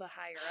tell the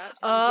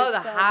higher-ups.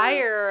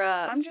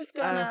 Higher-ups. I'm just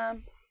going to...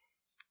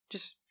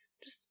 Just,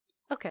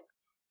 okay.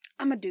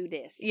 I'm going to do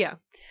this. Yeah.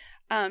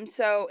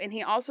 And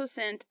he also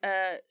sent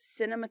a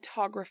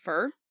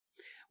cinematographer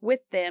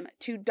with them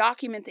to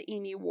document the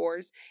Emu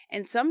Wars.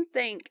 And some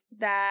think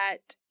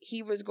that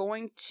he was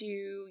going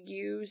to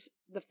use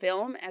the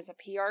film as a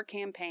PR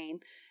campaign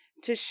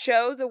to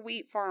show the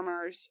wheat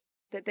farmers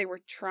that they were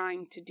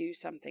trying to do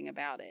something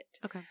about it.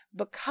 Okay.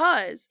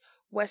 Because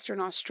Western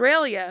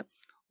Australia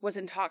was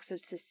in talks of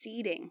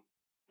seceding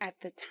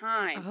at the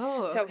time.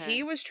 Oh, okay. So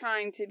he was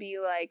trying to be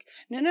like,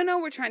 no,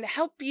 we're trying to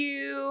help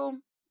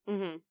you.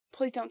 Mm-hmm.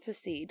 Please don't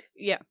secede.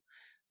 Yeah.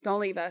 Don't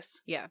leave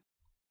us. Yeah.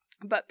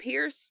 But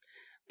Pierce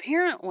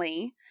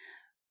apparently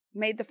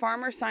made the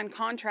farmers sign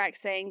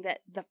contracts saying that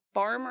the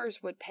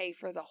farmers would pay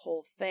for the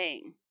whole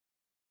thing.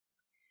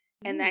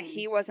 And that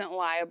he wasn't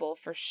liable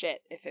for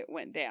shit if it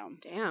went down.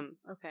 Damn.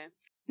 Okay.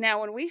 Now,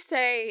 when we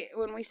say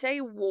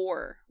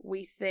war,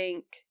 we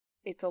think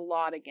it's a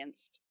lot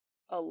against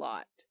a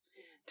lot.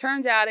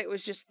 Turns out it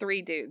was just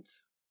 3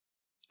 dudes.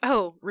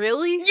 Oh,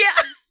 really?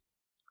 Yeah.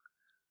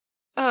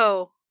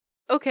 Oh,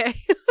 okay.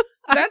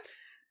 That's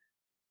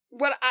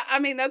what I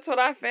mean. That's what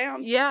I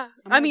found. Yeah.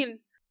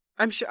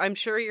 I'm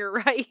sure you're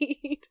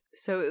right.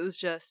 So it was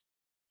just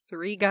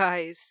 3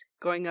 guys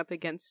going up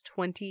against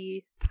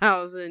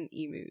 20,000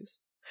 emus.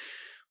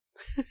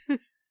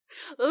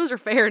 Those are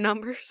fair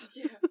numbers.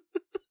 Yeah.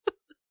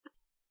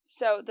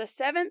 So the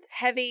 7th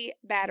Heavy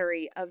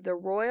Battery of the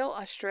Royal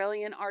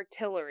Australian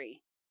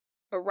Artillery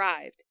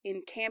arrived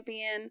in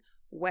Campion,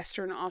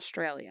 Western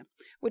Australia,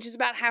 which is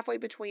about halfway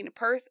between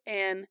Perth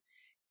and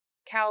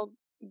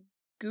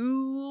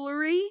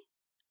Kalgoorlie.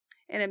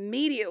 And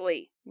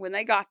immediately when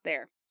they got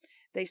there,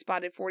 they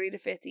spotted 40 to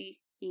 50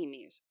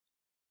 emus.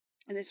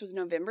 And this was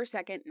November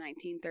 2nd,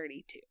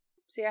 1932.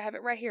 See, I have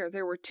it right here.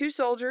 There were 2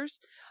 soldiers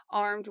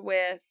armed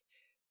with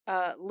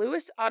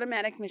Lewis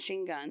automatic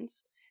machine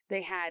guns.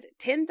 They had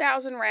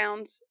 10,000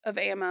 rounds of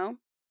ammo,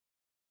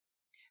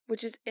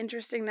 which is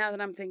interesting now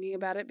that I'm thinking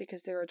about it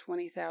because there are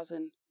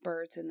 20,000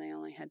 birds and they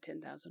only had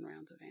 10,000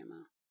 rounds of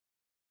ammo.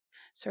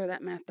 Sir,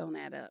 that math don't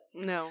add up.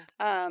 No.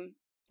 And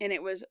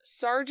it was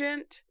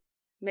Sergeant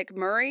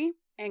McMurray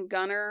and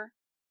Gunner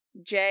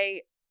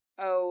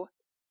J.O.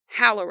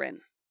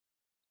 Halloran.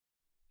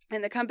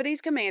 And the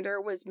company's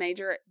commander was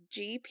Major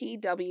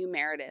G.P.W.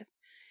 Meredith.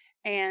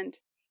 And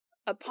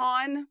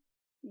upon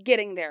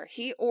getting there,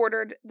 he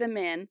ordered the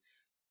men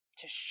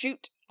to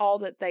shoot all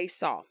that they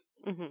saw.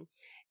 Mm-hmm.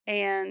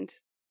 And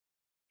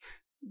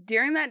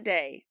during that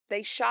day,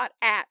 they shot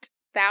at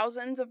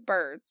thousands of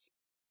birds.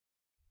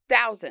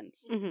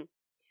 Thousands. Mm-hmm.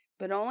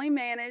 But only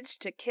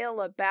managed to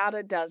kill about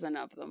a dozen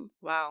of them.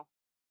 Wow.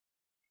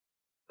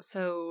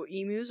 So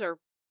emus are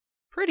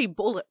pretty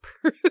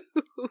bulletproof.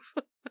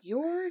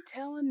 You're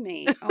telling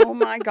me. Oh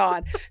my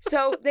God.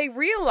 So they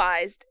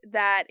realized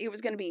that it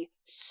was going to be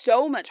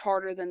so much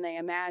harder than they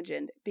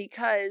imagined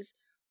because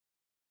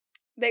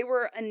they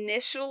were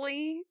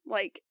initially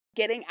like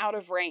getting out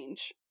of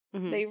range.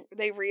 Mm-hmm.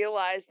 They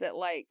realized that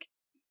like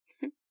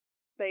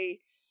they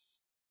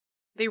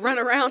run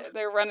around.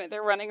 They're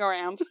running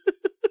around.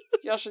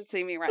 Y'all should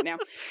see me right now.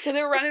 So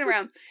they were running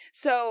around.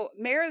 So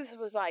Meredith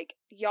was like,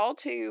 y'all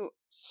two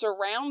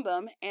surround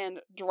them and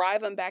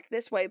drive them back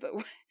this way. But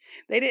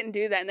they didn't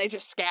do that. And they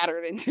just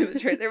scattered into the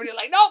tree. They were just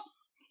like, nope,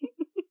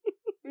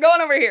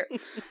 going over here.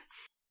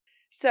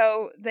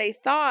 So they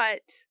thought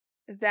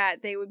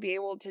that they would be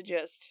able to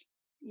just,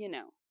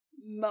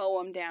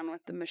 mow them down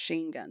with the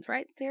machine guns,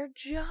 right? They're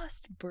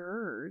just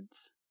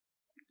birds.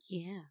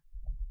 Yeah.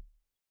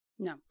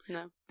 No.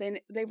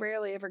 They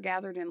rarely ever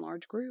gathered in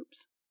large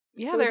groups.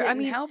 Yeah, so it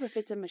didn't help if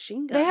it's a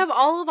machine gun. They have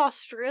all of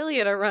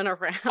Australia to run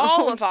around.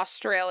 All of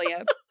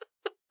Australia.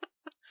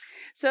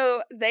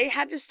 So they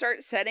had to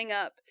start setting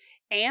up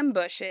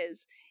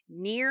ambushes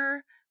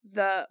near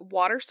the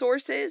water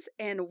sources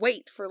and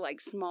wait for like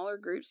smaller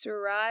groups to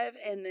arrive.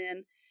 And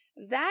then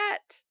that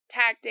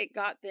tactic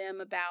got them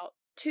about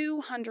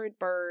 200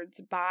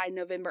 birds by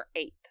November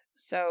 8th.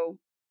 So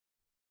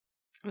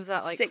was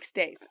that like 6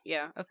 days?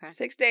 Yeah, okay.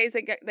 6 days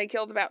they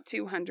killed about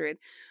 200,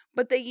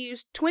 but they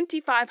used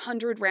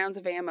 2,500 rounds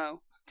of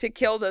ammo to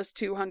kill those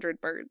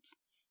 200 birds.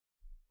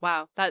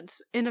 Wow,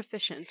 that's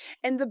inefficient.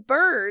 And the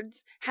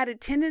birds had a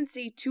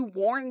tendency to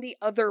warn the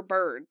other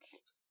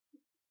birds.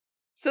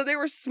 So they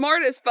were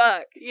smart as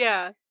fuck.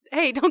 Yeah.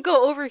 Hey, don't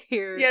go over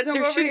here. Yeah,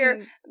 don't go over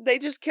here. They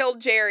just killed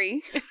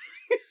Jerry.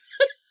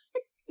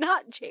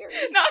 Not Jerry.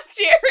 Not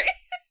Jerry.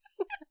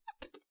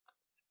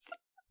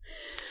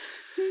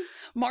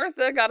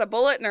 Martha got a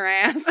bullet in her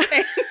ass.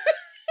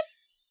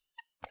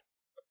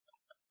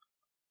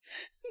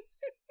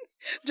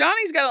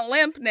 Johnny's got a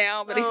limp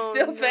now, but he's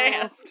still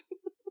fast.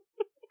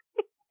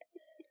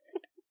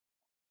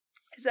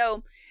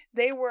 So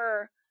they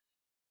were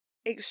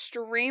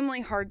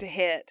extremely hard to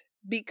hit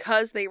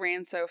because they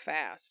ran so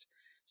fast.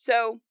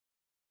 So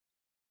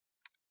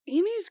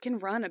emus can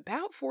run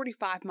about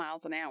 45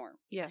 miles an hour.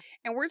 Yeah.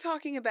 And we're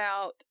talking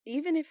about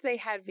even if they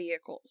had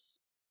vehicles,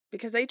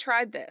 because they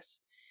tried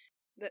this,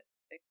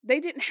 they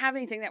didn't have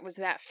anything that was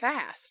that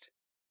fast.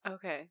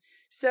 Okay.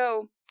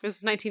 So this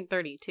is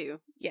 1932.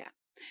 Yeah.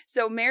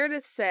 So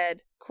Meredith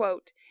said,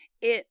 quote,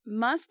 It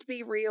must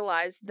be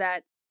realized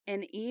that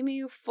an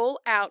emu full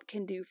out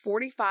can do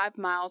 45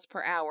 miles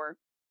per hour.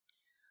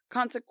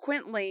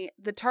 Consequently,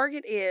 the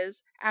target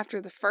is,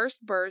 after the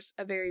first burst,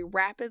 a very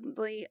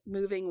rapidly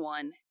moving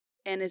one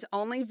and is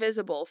only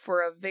visible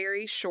for a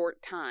very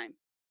short time.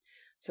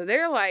 So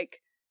they're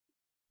like,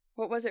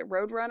 what was it,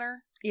 Roadrunner?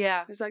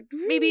 Yeah. It's like,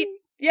 maybe.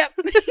 Yep.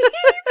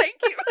 Thank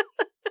you.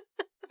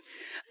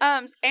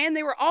 And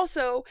they were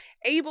also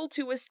able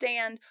to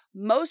withstand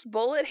most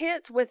bullet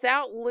hits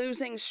without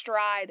losing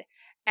stride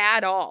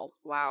at all.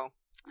 Wow.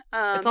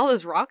 It's all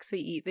those rocks they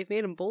eat. They've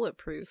made them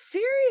bulletproof.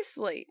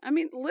 Seriously. I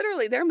mean,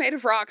 literally, they're made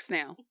of rocks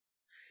now.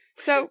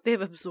 So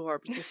they've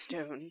absorbed the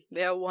stone.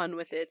 They are one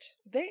with it.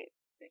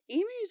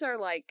 Emus are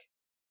like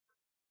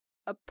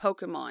a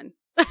Pokemon.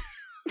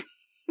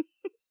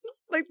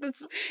 Like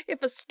this,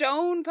 if a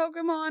stone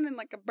Pokemon and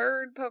like a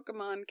bird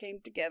Pokemon came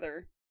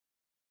together.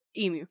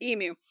 Emu.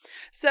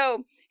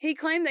 So he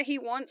claimed that he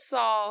once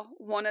saw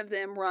one of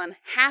them run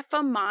half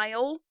a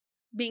mile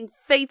being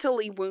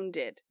fatally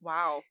wounded.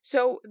 Wow.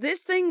 So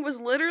this thing was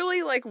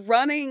literally like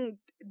running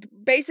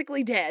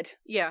basically dead.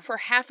 Yeah. For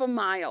half a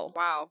mile.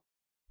 Wow.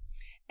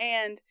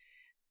 And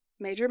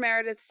Major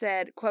Meredith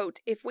said, quote,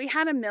 "If we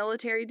had a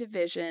military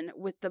division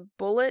with the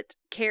bullet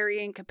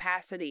carrying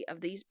capacity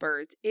of these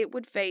birds, it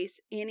would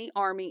face any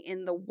army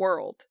in the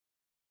world.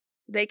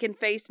 They can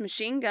face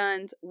machine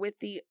guns with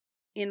the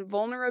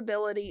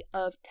invulnerability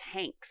of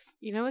tanks."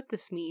 You know what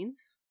this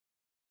means?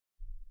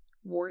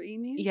 War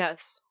emus?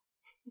 Yes.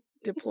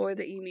 Deploy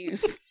the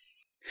emus.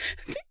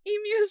 The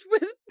emus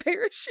with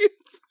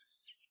parachutes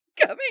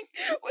coming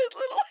with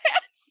little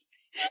hats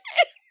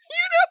and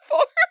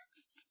uniforms.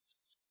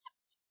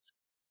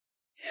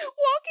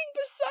 Walking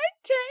beside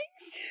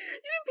tanks.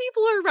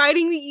 People are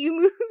riding the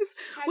emus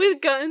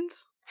with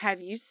guns. Have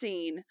you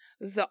seen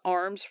the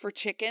arms for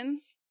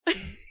chickens?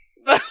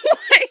 But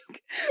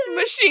like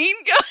machine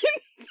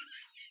guns.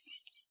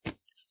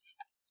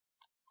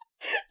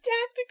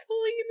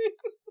 Tactical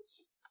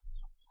emus.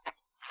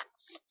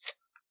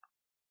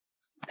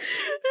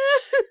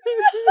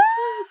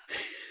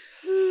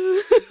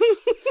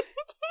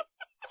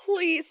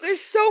 Please, there's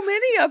so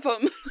many of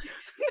them.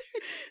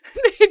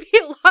 They'd be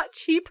a lot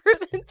cheaper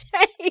than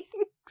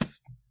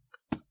tanks.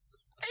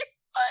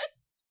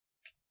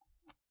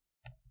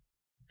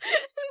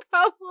 And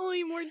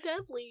probably more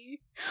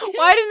deadly.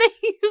 Why didn't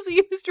they use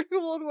emus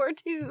during World War II?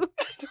 I don't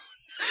know.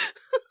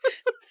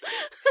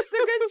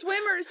 They're good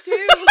swimmers, too.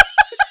 They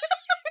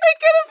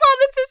could have fought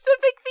the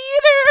Pacific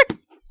Theater.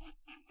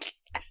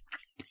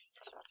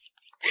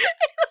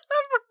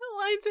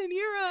 Lines in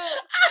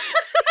Europe.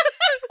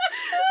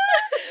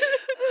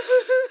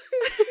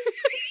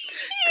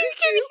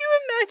 Can you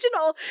imagine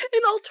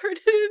an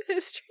alternative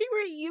history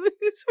where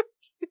emus were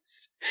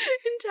used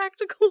in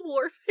tactical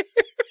warfare?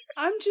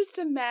 I'm just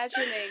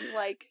imagining,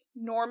 like,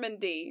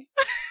 Normandy,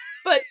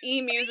 but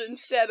emus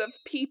instead of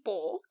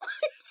people.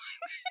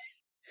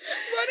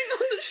 Running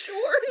on the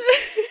shores.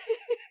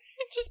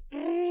 Just...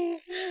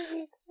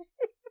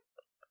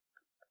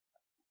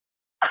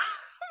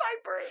 My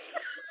brain.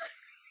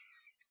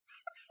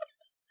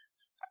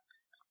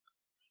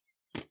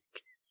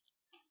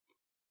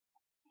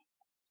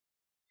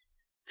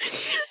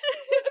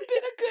 Would have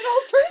been a good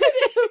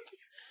alternative.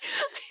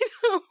 I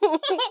know.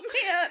 Oh,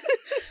 man.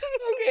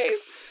 Okay.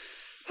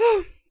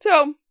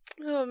 So,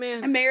 oh,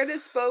 man.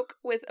 Meredith spoke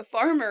with a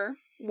farmer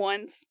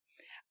once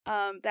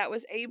that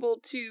was able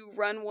to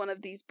run one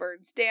of these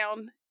birds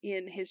down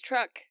in his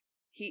truck.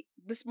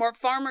 The smart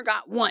farmer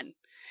got one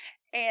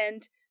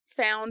and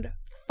found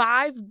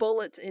 5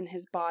 bullets in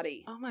his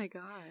body. Oh, my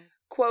God.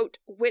 Quote,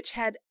 which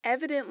had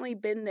evidently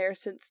been there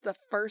since the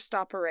first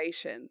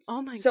operations.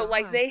 Oh my God. So,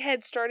 like, they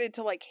had started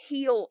to, like,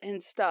 heal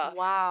and stuff.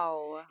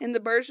 Wow. And the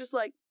bird's just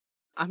like,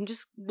 I'm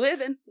just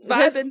living,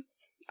 vibing.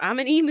 I'm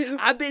an emu.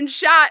 I've been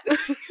shot.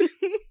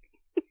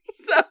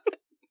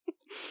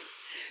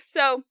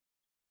 So,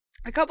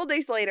 a couple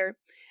days later,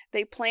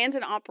 they planned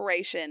an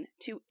operation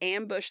to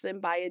ambush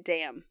them by a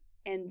dam.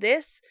 And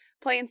this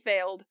plan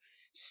failed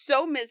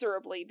so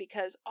miserably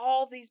because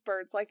all these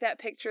birds, like that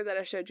picture that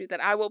I showed you,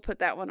 that I will put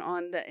that one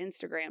on the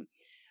Instagram,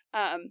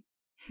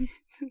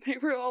 they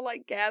were all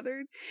like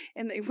gathered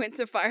and they went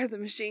to fire the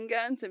machine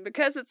guns, and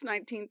because it's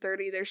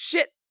 1930, their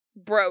shit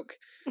broke.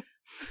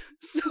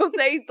 So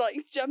they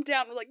like jumped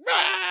out and were like,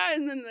 rah!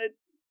 And then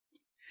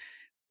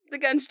the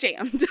guns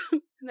jammed.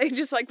 They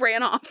just like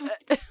ran off.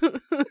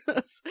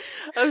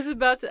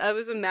 I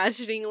was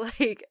imagining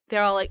like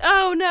they're all like,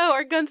 oh no,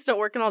 our guns don't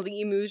work, and all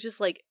the emus just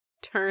like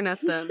turn at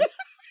them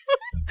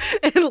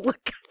and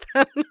look at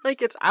them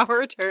like it's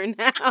our turn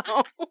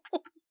now.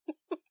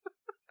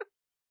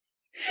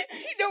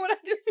 You know what I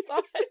just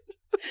thought?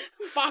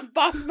 Bop,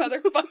 bop,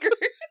 motherfucker.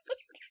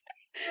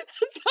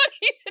 That's not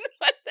even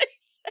what they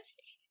say.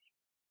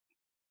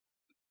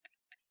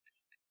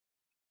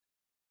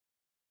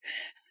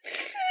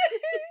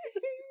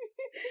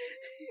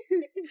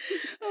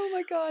 Oh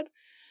my God.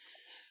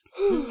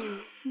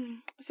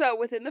 So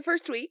within the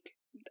first week,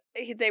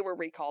 they were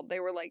recalled. They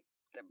were like,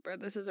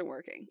 this isn't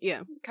working.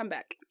 Yeah. Come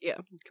back. Yeah.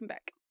 Come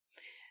back.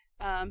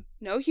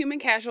 No human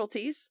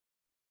casualties.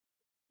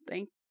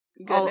 Thank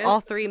goodness. All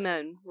 3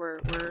 men were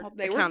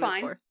they accounted were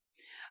fine. for.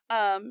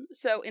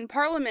 So in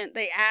Parliament,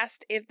 they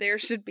asked if there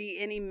should be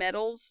any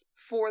medals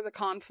for the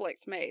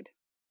conflict made.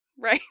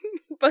 Right?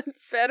 But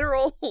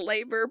federal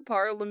labor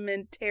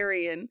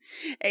parliamentarian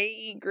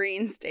A.E.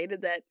 Green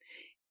stated that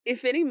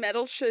if any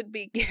medals should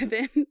be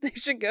given, they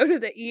should go to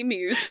the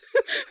Emus,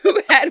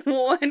 who had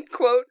won,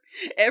 quote,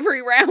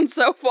 every round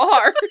so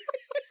far.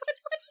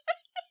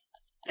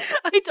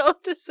 I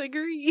don't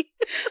disagree.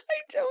 I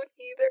don't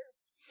either.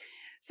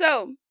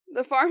 So,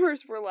 the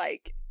farmers were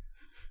like,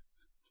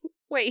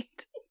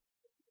 wait,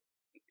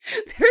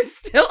 they're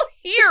still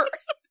here.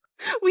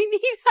 We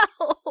need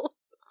help.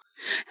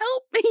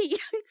 Help me.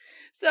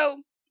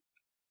 So,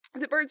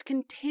 the birds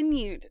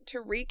continued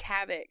to wreak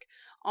havoc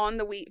on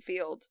the wheat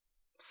field,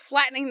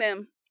 flattening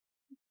them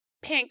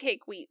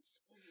pancake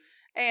wheats.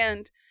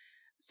 And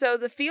so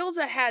the fields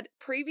that had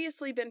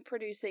previously been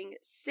producing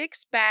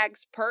 6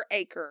 bags per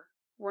acre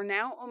were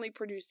now only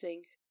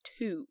producing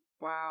 2.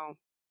 Wow.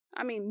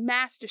 I mean,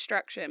 mass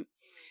destruction.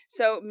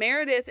 So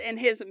Meredith and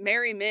his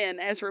merry men,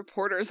 as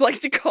reporters like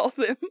to call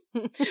them,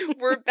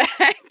 were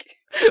back.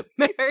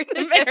 Meredith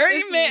and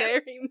his merry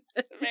men.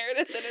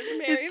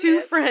 His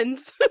 2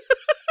 friends.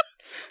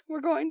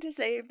 We're going to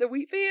save the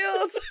wheat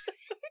fields.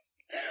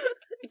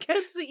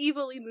 Against the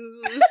evil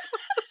emus.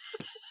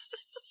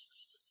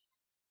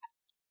 Oh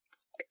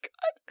my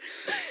God.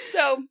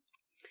 So,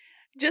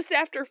 just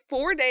after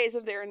 4 days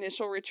of their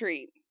initial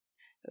retreat,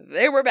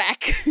 they were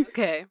back.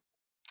 Okay.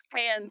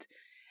 And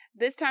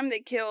this time they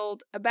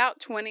killed about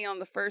 20 on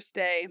the first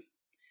day.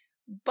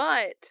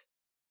 But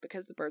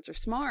because the birds are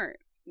smart,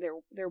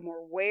 they're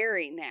more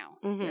wary now.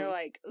 Mm-hmm. They're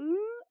like,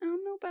 ooh, I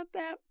don't know about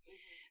that.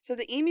 So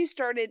the emu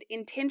started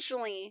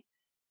intentionally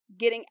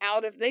getting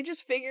out of, they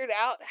just figured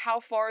out how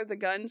far the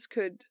guns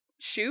could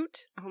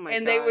shoot. Oh my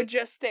and God. They would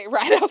just stay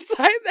right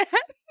outside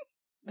that.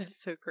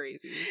 That's so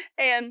crazy.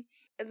 And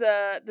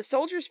the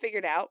soldiers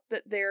figured out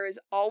that there is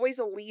always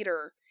a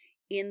leader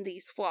in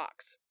these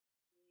flocks.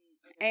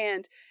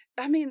 And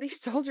I mean, these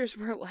soldiers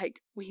were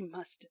like, we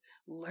must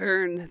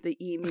learn the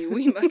emu.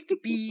 We must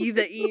be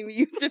the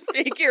emu to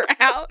figure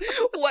out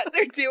what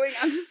they're doing.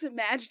 I'm just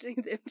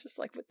imagining them just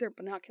like with their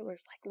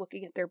binoculars, like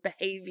looking at their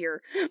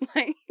behavior.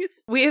 Like,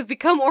 we have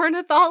become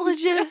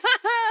ornithologists.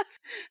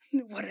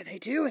 What are they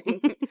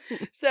doing?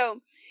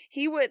 So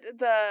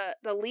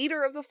the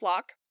leader of the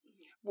flock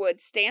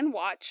would stand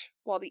watch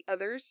while the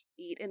others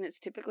eat, and it's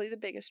typically the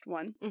biggest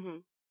one. Mm-hmm.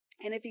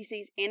 And if he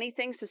sees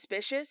anything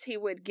suspicious, he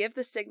would give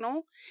the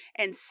signal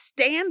and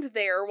stand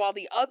there while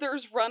the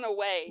others run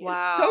away. Wow.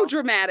 It's so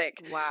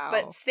dramatic. Wow.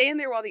 But stand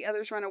there while the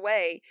others run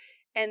away.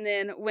 And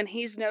then when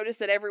he's noticed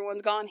that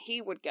everyone's gone,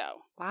 he would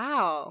go.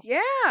 Wow.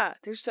 Yeah.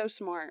 They're so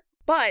smart.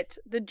 But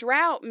the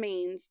drought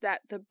means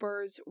that the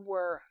birds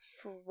were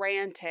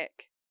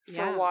frantic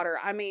for water.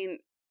 I mean,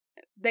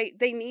 they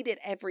need it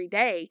every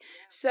day.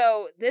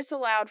 So this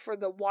allowed for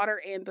the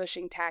water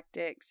ambushing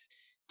tactics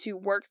to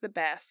work the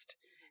best.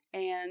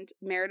 And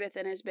Meredith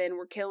and his men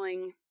were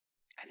killing,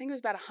 I think it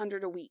was about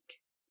 100 a week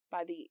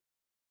I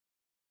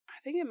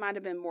think it might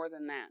have been more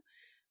than that.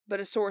 But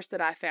a source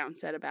that I found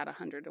said about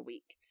 100 a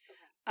week.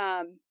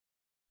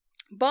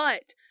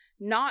 But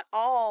not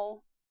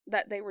all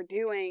that they were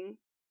doing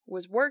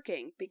was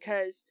working,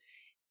 because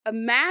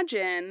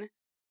imagine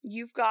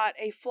you've got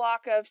a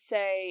flock of,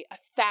 say,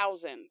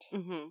 1,000.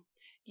 Mm-hmm.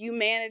 You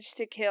managed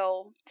to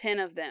kill 10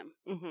 of them.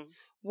 Mm-hmm.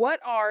 What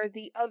are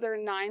the other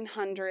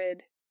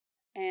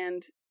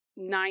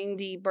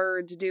 990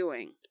 birds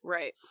doing?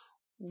 Right.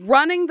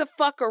 Running the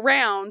fuck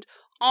around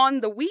on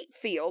the wheat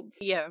fields.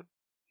 Yeah.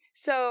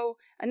 So,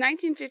 a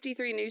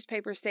 1953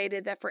 newspaper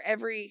stated that for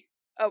every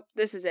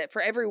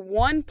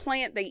one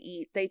plant they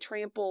eat, they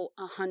trample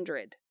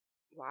 100.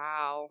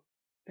 Wow.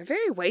 They're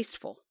very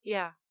wasteful.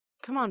 Yeah.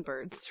 Come on,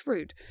 birds. It's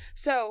rude.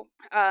 So,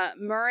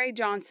 Murray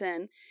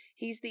Johnson,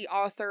 he's the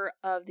author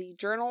of the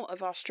Journal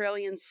of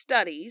Australian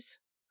Studies.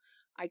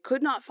 I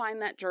could not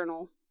find that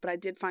journal, but I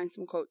did find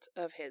some quotes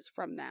of his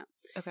from that.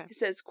 Okay. It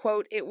says,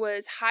 quote, "It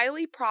was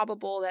highly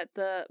probable that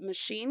the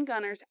machine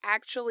gunners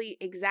actually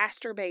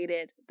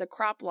exacerbated the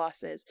crop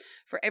losses.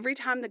 For every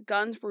time the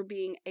guns were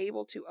being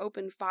able to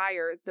open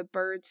fire, the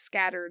birds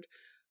scattered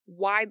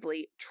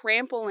widely,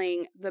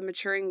 trampling the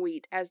maturing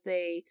wheat as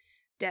they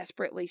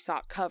desperately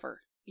sought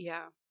cover."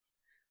 Yeah.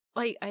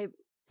 Like,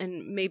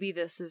 and maybe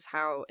this is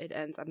how it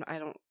ends. I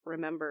don't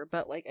remember,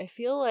 but like, I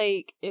feel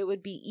like it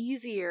would be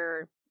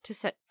easier to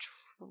set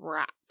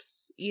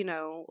traps,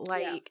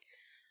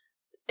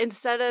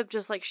 instead of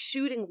just like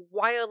shooting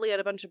wildly at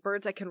a bunch of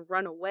birds that can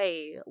run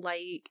away,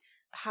 like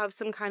have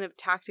some kind of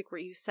tactic where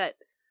you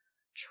set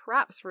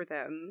traps for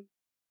them,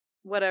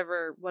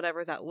 whatever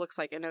that looks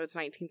like. I know it's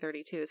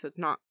 1932, so it's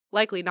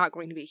likely not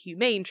going to be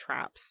humane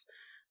traps,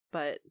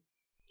 but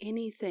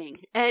anything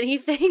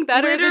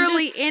better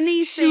literally than just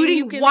anything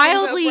shooting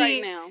wildly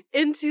right now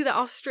into the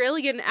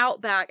Australian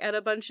outback at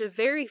a bunch of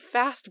very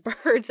fast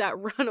birds that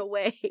run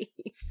away.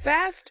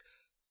 Fast,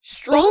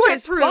 strong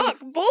as fuck,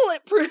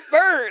 bulletproof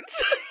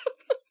birds.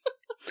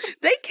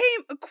 They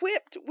came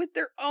equipped with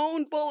their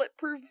own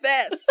bulletproof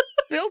vests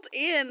built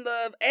in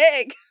the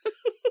egg.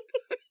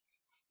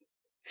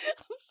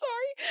 I'm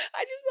sorry.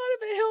 I just thought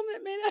of a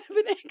helmet made out of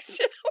an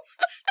eggshell.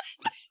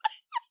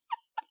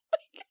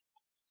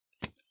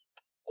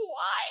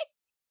 Why?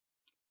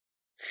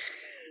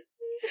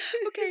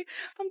 Okay,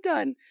 I'm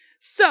done.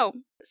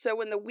 So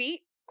when the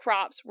wheat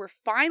crops were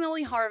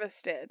finally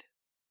harvested,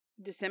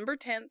 December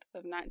 10th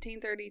of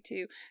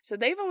 1932, so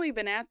they've only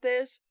been at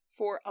this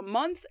for a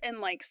month and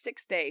like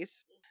 6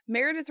 days.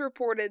 Meredith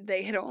reported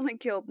they had only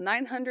killed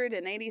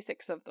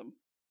 986 of them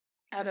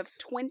out of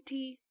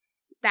 20,000.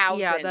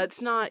 Yeah,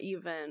 that's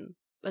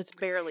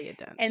barely a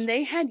dent. And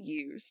they had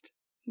used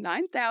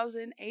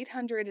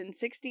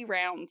 9,860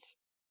 rounds.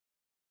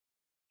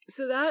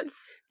 So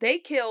they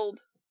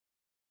killed,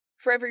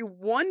 for every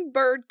one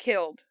bird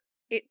killed,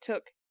 it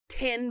took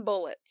 10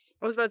 bullets.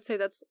 I was about to say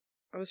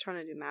I was trying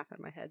to do math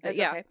in my head. That's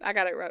okay. I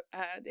got it right.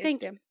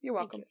 Thank you. You're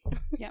welcome.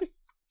 Yeah.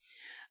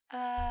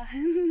 That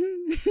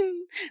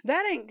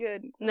ain't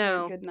good.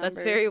 No,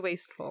 that's very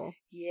wasteful.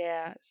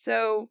 Yeah.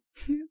 So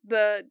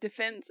the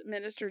defense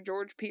minister,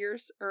 George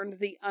Pierce, earned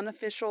the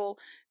unofficial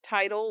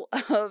title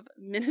of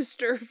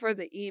Minister for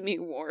the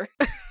Emu War.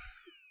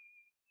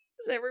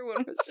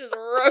 Everyone was just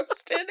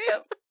roasting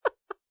him.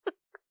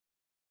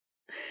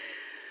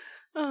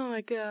 Oh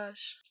my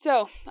gosh.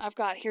 So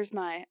here's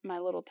my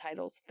little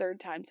titles. Third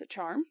time's a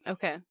charm.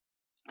 Okay.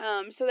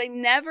 So they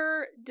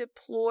never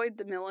deployed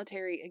the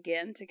military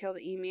again to kill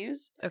the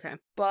emus. Okay.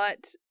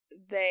 But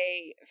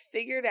they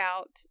figured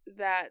out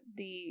that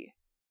the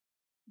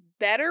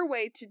better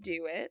way to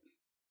do it,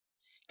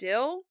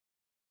 still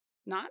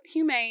not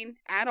humane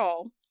at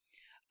all,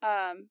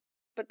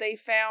 but they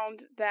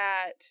found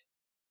that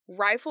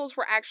rifles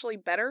were actually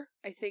better.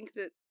 I think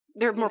that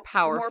they're more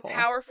powerful. More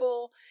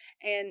powerful,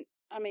 and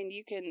I mean,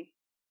 you can,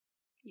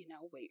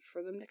 wait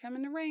for them to come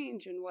into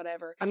range and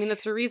whatever. I mean,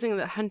 that's the reason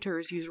that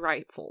hunters use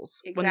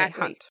rifles when they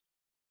hunt.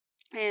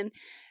 And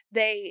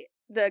the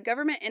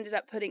government ended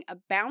up putting a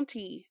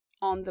bounty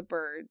on the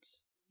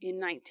birds in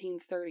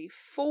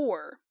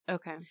 1934.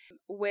 Okay.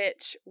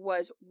 Which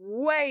was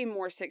way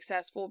more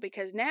successful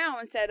because now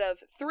instead of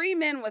 3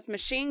 men with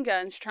machine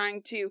guns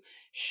trying to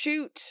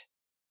shoot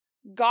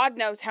God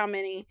knows how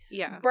many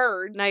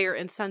birds. Now you're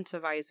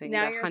incentivizing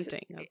the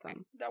hunting of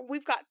them.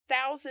 We've got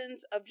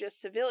thousands of just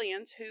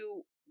civilians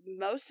who,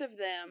 most of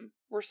them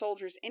were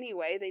soldiers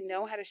anyway. They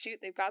know how to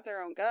shoot. They've got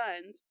their own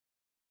guns.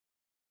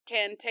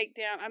 Can take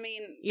down,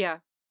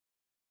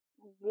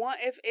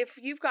 if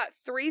you've got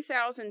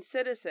 3,000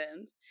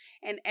 citizens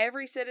and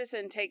every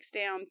citizen takes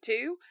down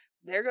 2,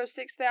 there goes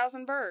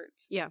 6,000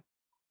 birds. Yeah.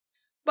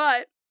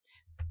 But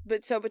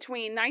so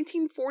between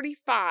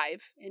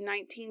 1945 and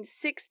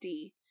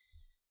 1960,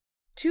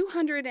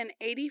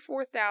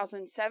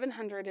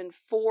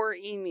 284,704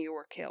 emu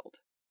were killed.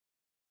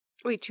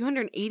 Wait,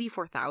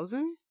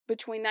 284,000?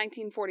 Between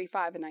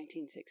 1945 and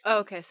 1960.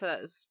 Oh, okay, so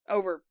that is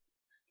over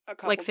a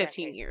couple 15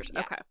 decades. years. Yeah.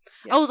 Okay.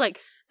 Yeah. I was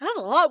like, that's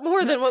a lot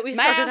more than what we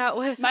started out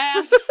with.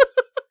 Math.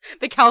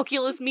 The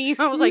calculus me.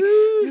 I was like,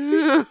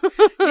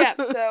 yeah,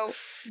 so,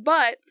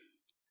 but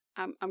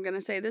I'm going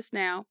to say this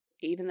now.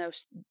 Even though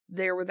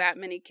there were that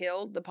many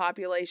killed, the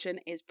population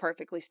is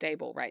perfectly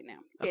stable right now.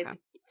 Okay. It's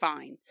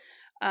fine.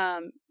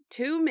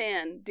 2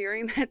 men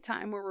during that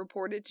time were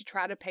reported to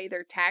try to pay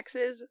their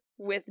taxes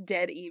with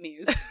dead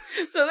emus.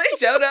 So they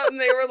showed up and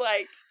they were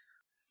like,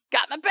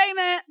 got my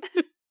payment.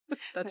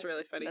 That's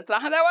really funny. That's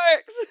not how that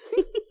works.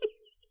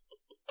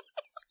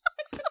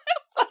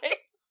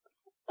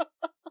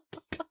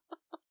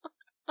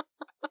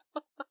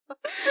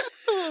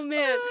 Oh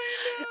man.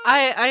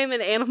 I am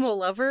an animal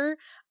lover.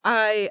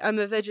 I'm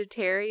a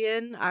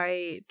vegetarian.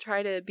 I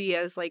try to be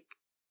as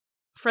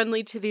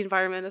friendly to the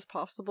environment as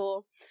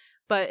possible.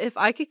 But if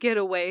I could get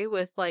away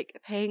with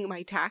paying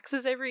my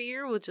taxes every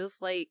year with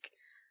just a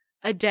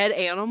dead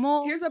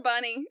animal. Here's a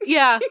bunny.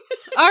 Yeah.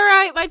 All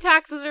right, my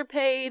taxes are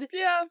paid.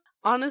 Yeah.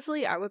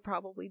 Honestly, I would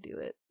probably do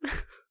it.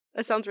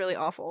 That sounds really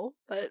awful,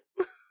 but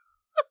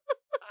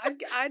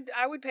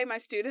I would pay my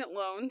student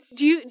loans.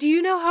 Do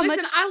you know how much?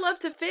 Listen, I love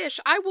to fish.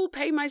 I will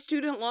pay my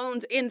student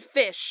loans in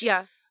fish.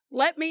 Yeah.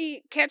 Let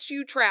me catch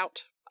you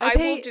trout. I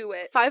will do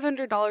it.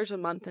 $500 a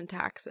month in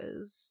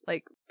taxes.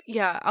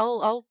 Yeah,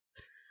 I'll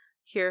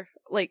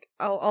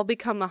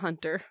become a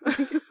hunter.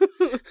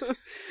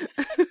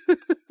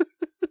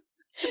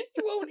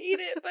 You won't eat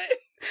it, but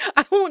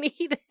I won't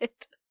eat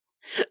it.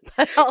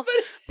 But I'll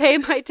pay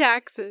my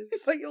taxes.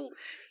 But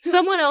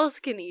someone else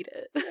can eat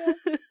it. Yeah,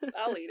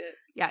 I'll eat it.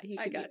 Yeah, you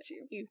can. I got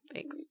you.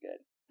 Thanks. Good.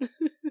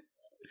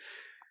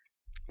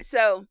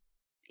 So,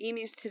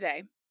 emus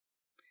today.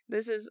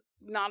 This is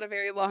not a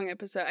very long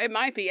episode. It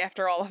might be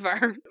after all of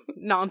our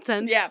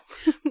nonsense. Yeah.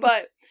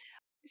 But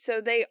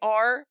so they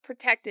are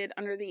protected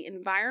under the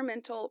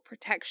Environmental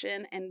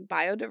Protection and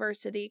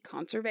Biodiversity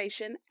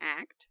Conservation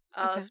Act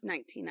of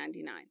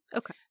 1999.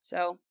 Okay.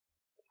 So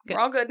we're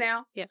all good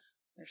now. Yeah.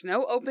 There's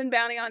no open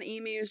bounty on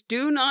emus.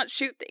 Do not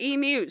shoot the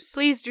emus.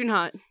 Please do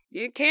not.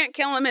 You can't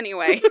kill them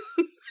anyway.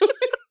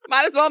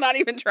 Might as well not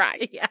even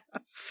try. Yeah.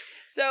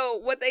 So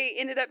what they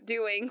ended up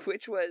doing,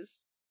 which was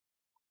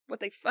what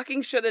they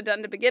fucking should have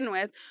done to begin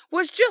with,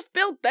 was just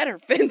build better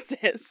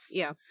fences.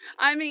 Yeah.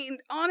 I mean,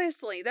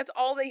 honestly, that's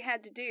all they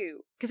had to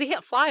do. Because he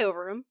can't fly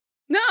over him.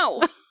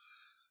 No!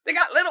 They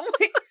got little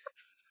wings.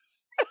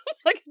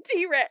 Like a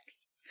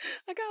T-Rex.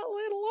 I got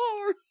little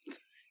arms.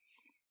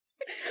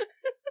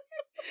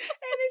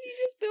 And if you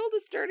just build a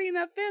sturdy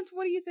enough fence,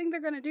 what do you think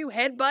they're going to do?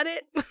 Headbutt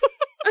it?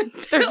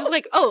 They're just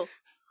like, oh.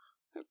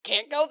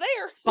 Can't go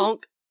there.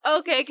 Bonk.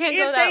 Okay, can't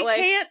go that way. If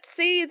they can't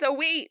see the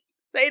wheat,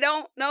 they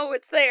don't know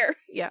it's there.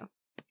 Yeah.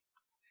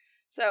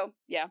 So,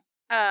 yeah.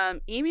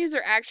 Emus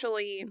are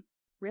actually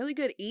really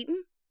good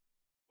eating.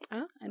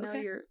 Oh, I know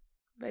you're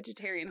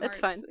vegetarian. That's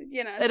hearts. fine.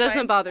 You know, it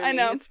doesn't bother me. I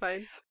know. It's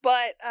fine.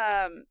 But,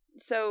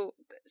 so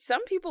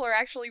some people are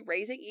actually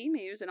raising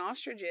emus and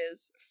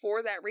ostriches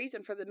for that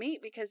reason, for the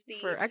meat, because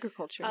for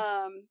agriculture.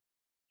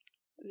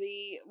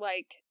 The,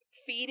 like,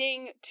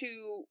 feeding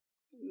to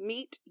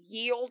meat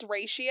yield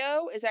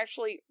ratio is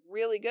actually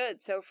really good.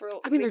 So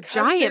they're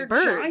giant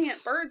birds.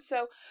 Giant birds.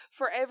 So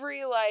for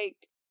every,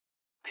 like,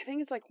 I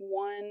think it's like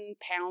 1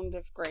 pound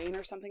of grain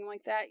or something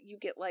like that, you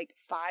get like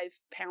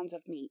 5 pounds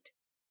of meat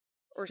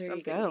or there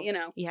something. You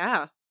know.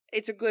 Yeah.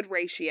 It's a good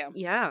ratio.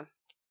 Yeah.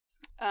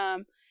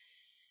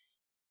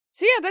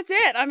 So yeah, that's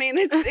it. I mean,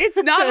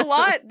 it's not a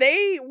lot.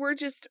 They were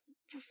just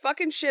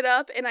fucking shit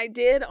up, and I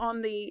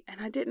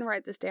didn't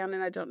write this down,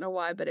 and I don't know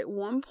why, but at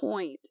one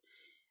point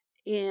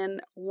in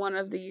one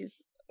of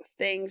these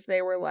things,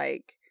 they were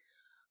like,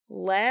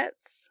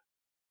 let's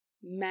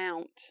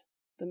mount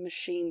the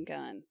machine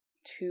gun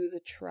to the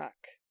truck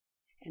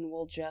and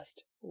we'll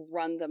just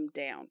run them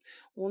down.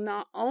 Well,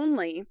 not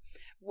only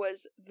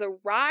was the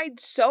ride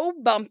so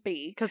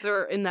bumpy, because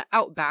they're in the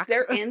outback.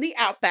 They're in the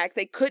outback.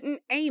 They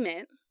couldn't aim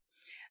it,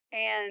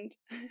 and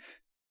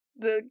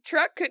the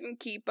truck couldn't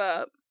keep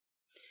up.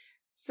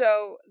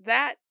 So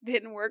that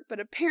didn't work, but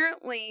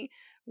apparently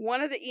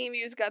one of the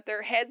emus got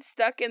their head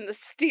stuck in the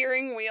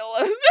steering wheel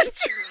of the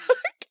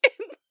truck.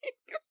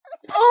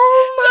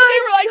 Oh my! So they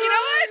were like, you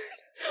know what?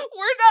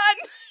 We're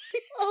done.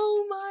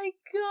 Oh my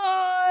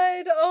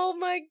god! Oh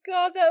my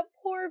god! That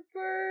poor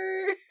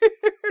bird!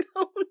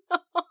 Oh no!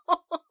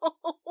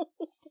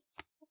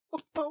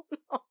 Oh no!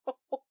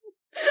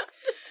 I'm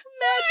just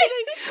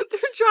imagining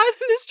they're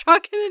driving this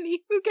truck and an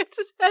emu gets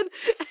his head,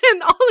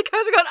 and all the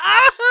guys are going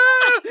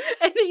ah,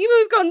 and the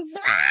emu's going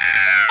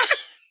ah!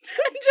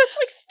 just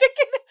like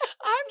sticking.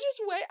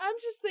 I'm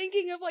just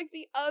thinking of like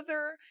the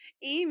other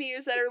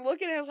emus that are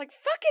looking at it. I was like,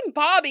 fucking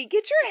Bobby,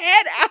 get your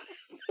head out of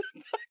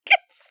the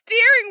fucking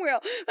steering wheel.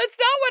 That's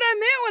not what I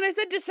meant when I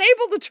said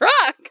disable the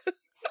truck.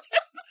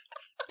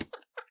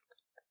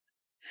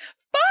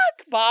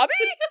 Fuck, Bobby.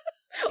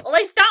 Well,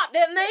 they stopped,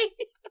 didn't they?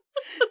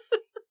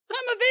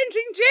 I'm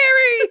avenging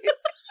Jerry.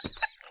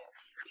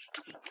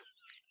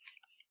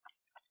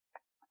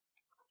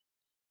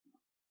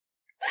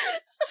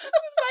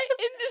 With my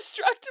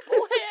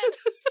indestructible head.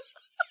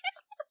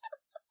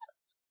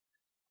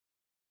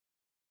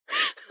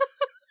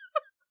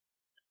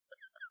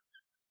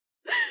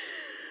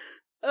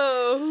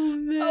 Oh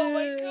man. Oh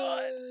my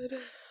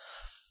god.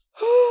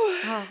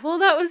 Oh, well,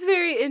 that was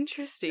very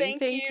interesting.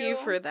 Thank you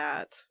for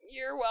that.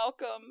 You're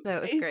welcome.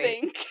 That was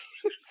great.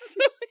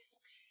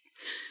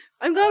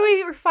 I'm glad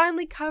we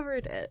finally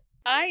covered it.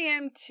 I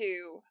am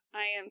too.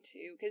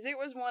 Because it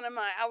was one of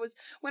my,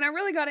 when I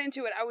really got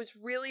into it, I was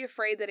really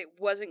afraid that it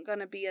wasn't going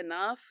to be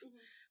enough,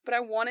 but I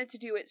wanted to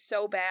do it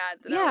so bad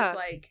that I was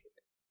like,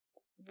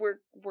 we're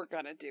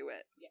going to do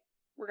it. Yeah.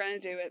 We're going to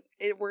do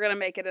it. We're going to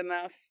make it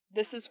enough.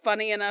 This is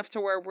funny enough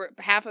to where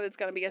half of it's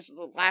going to be us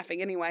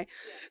laughing anyway.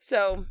 Yeah.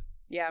 So,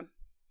 yeah.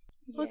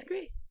 Well, it's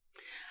great.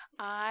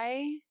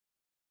 I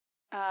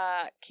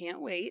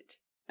can't wait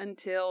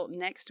until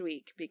next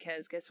week,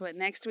 because guess what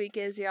next week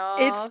is, y'all?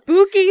 It's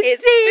spooky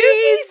season!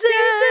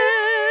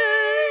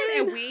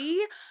 And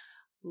we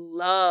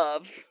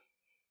love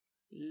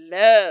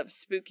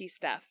spooky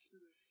stuff.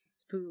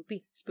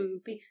 Spoopy.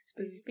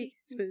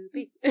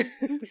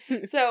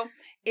 So,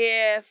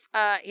 if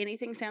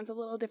anything sounds a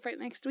little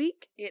different next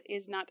week, it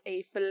is not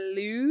a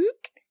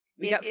fluke.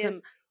 We got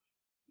some...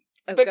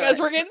 because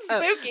we're getting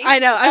spooky. I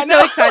know. I'm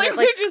so excited.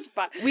 Like, we're just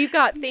fun. We've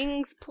got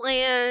things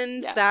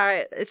planned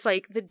that it's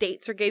like the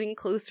dates are getting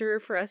closer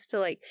for us to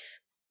like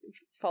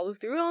follow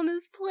through on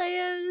those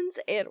plans,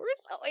 and we're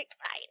so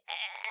excited.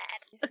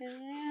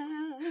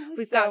 Yeah.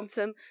 We've got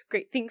some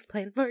great things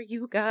planned for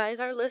you guys,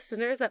 our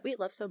listeners that we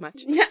love so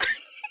much. Yeah.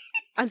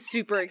 I'm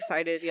super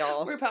excited,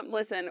 y'all. We're pumped.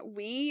 Listen,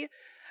 we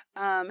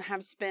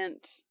have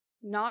spent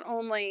not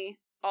only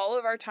all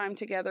of our time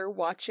together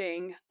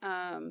watching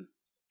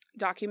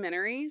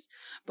documentaries,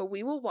 but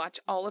we will watch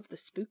all of the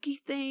spooky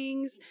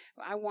things.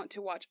 I want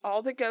to watch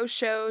all the ghost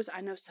shows. I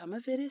know some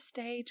of it is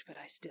staged, but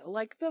I still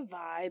like the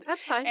vibe.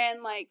 That's fine.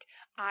 And like,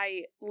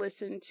 I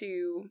listen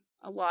to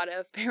a lot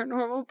of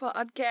paranormal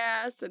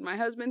podcasts, and my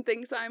husband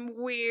thinks I'm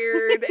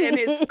weird, and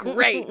it's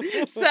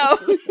great. So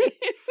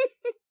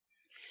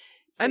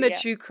I'm a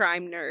true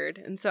crime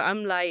nerd, and so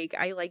I'm like,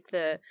 I like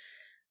the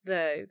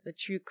the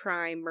true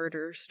crime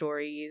murder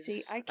stories.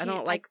 See, I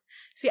don't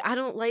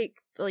like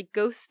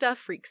ghost stuff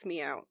freaks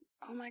me out.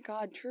 Oh my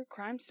god, true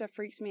crime stuff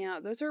freaks me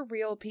out. Those are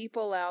real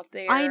people out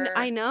there.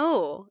 I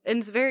know, and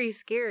it's very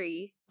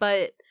scary.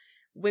 But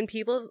when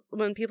people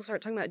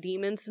start talking about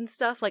demons and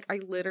stuff, like I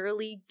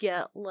literally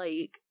get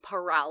like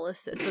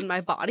paralysis in my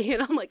body,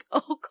 and I'm like,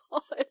 oh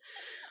god.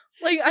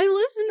 Like I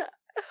listen.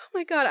 Oh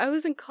my god, I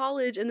was in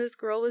college and this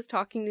girl was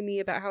talking to me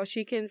about how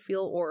she can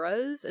feel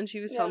auras, and she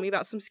was telling me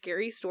about some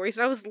scary stories,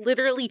 and I was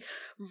literally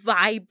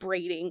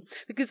vibrating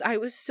because I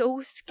was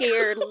so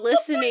scared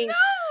listening.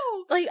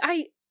 Oh,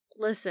 no!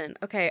 Listen,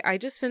 okay, I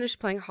just finished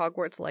playing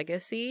Hogwarts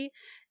Legacy,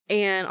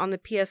 and on the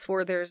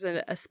PS4 there's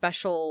a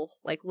special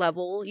like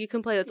level you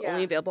can play that's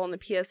only available on the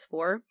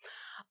PS4.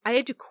 I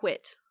had to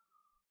quit.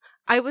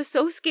 I was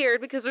so scared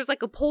because there's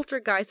like a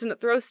poltergeist and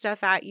it throws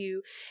stuff at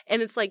you,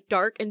 and it's like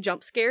dark and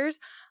jump scares.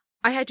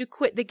 I had to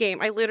quit the game.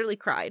 I literally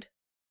cried.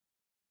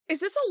 Is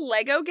this a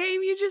Lego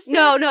game you just said?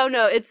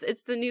 No.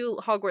 It's the new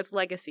Hogwarts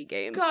Legacy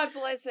game. God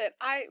bless it.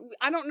 I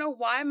don't know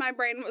why my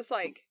brain was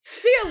like,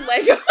 see a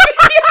Lego video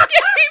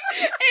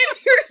game and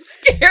you're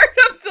scared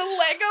of the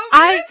Lego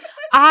game?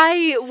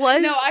 I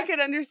was... No, I could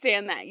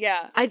understand that,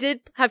 yeah. I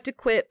did have to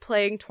quit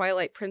playing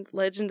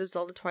Legend of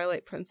Zelda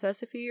Twilight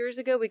Princess a few years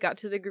ago. We got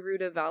to the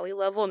Gerudo Valley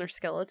level and there's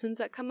skeletons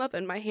that come up,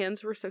 and my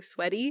hands were so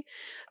sweaty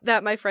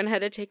that my friend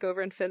had to take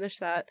over and finish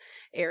that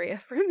area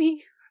for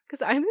me.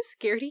 Because I'm a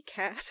scaredy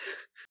cat.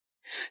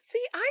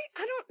 See, I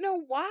don't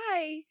know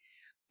why,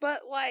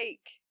 but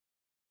like,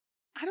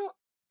 I don't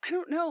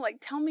know. Like,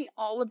 tell me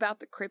all about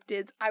the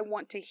cryptids. I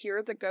want to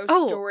hear the ghost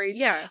stories.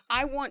 Yeah.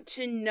 I want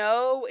to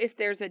know if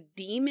there's a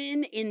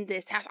demon in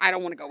this house. I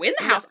don't want to go in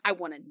the house. I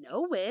want to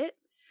know it.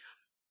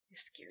 It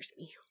scares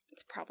me.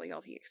 It's probably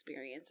all the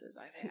experiences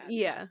I've had.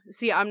 Yeah.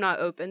 See, I'm not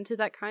open to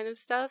that kind of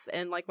stuff.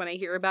 And like when I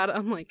hear about it,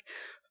 I'm like,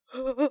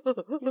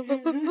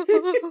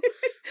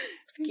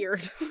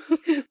 scared.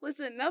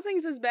 Listen,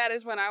 nothing's as bad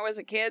as when I was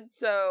a kid,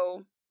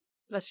 so...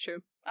 That's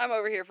true. I'm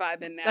over here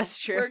vibing now. That's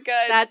true. We're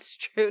good. That's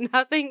true.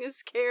 Nothing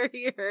is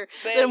scarier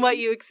than what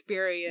you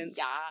experienced.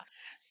 Yeah.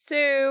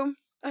 So,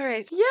 all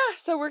right. Yeah,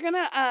 so we're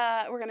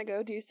gonna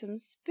go do some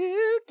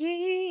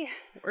spooky.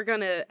 We're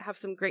gonna have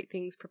some great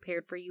things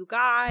prepared for you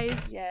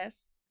guys.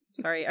 Yes.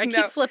 Sorry, I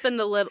keep flipping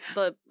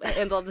the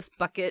handle of this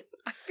bucket.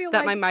 I feel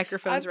that my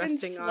microphone's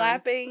resting on.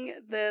 Slapping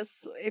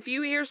this. If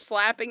you hear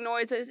slapping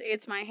noises,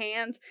 it's my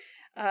hands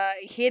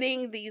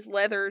hitting these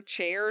leather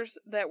chairs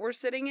that we're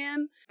sitting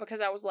in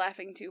because I was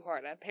laughing too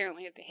hard. I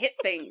apparently have to hit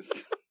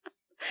things.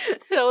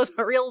 That was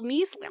a real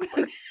knee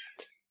slapper.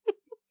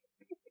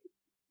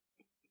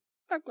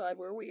 I'm glad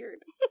we're weird.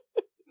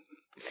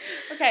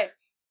 Okay.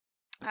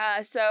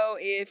 So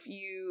if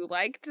you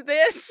liked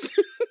this...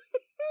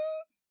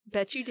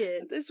 Bet you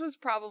did. This was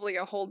probably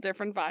a whole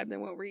different vibe than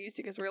what we're used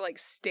to because we're like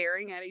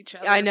staring at each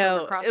other. I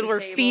know. And we're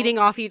feeding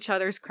off each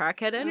other's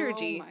crackhead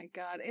energy. Oh my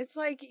god. It's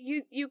like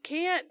you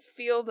can't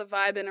feel the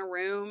vibe in a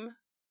room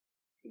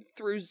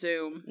through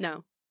Zoom.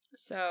 No.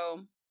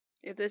 So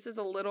if this is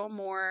a little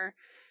more,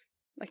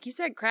 like you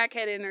said,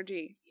 crackhead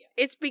energy,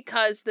 it's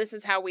because this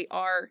is how we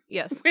are.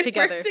 Yes,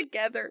 together. We're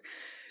together.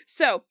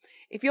 So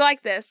if you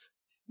like this,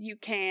 you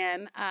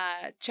can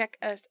check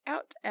us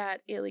out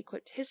at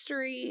Ill-Equipped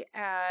History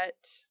at...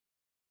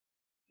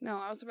 No,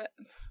 I was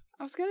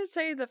going to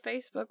say the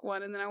Facebook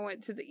one, and then I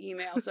went to the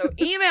email. So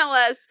email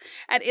us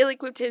at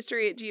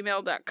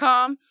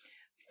illequippedhistory@gmail.com.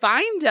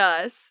 Find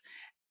us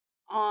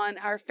on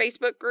our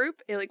Facebook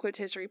group, Ill-Equipped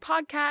History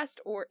Podcast,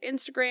 or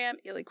Instagram,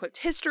 Ill-Equipped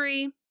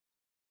History.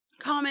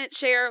 Comment,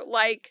 share,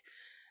 like,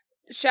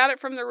 shout it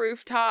from the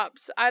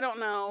rooftops. I don't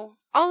know.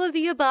 All of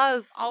the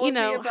above.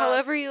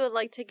 However you would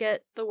like to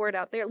get the word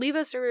out there. Leave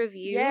us a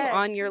review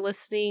on your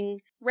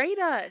listening. Rate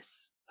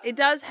us. It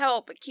does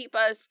help keep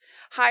us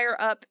higher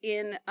up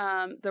in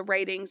the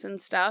ratings and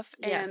stuff.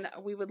 And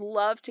we would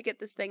love to get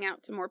this thing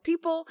out to more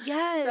people.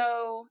 Yes.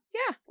 So,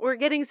 yeah. We're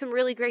getting some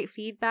really great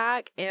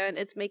feedback, and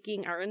it's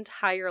making our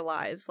entire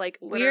lives. Like,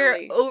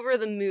 literally. We're over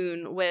the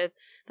moon with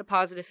the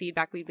positive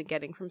feedback we've been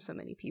getting from so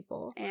many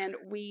people. And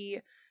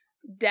we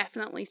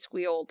definitely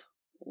squealed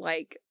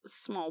like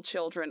small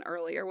children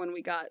earlier when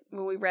we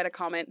read a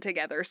comment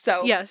together.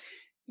 So, yes.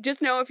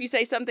 Just know if you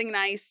say something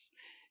nice,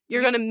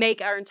 you're going to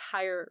make our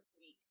entire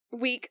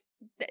week,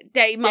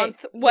 day,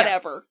 month,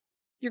 whatever.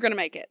 You're going to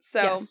make it.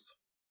 So,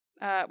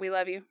 we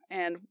love you,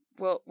 and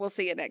we'll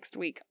see you next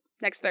week,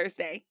 next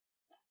Thursday.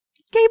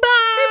 Okay,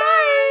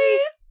 bye!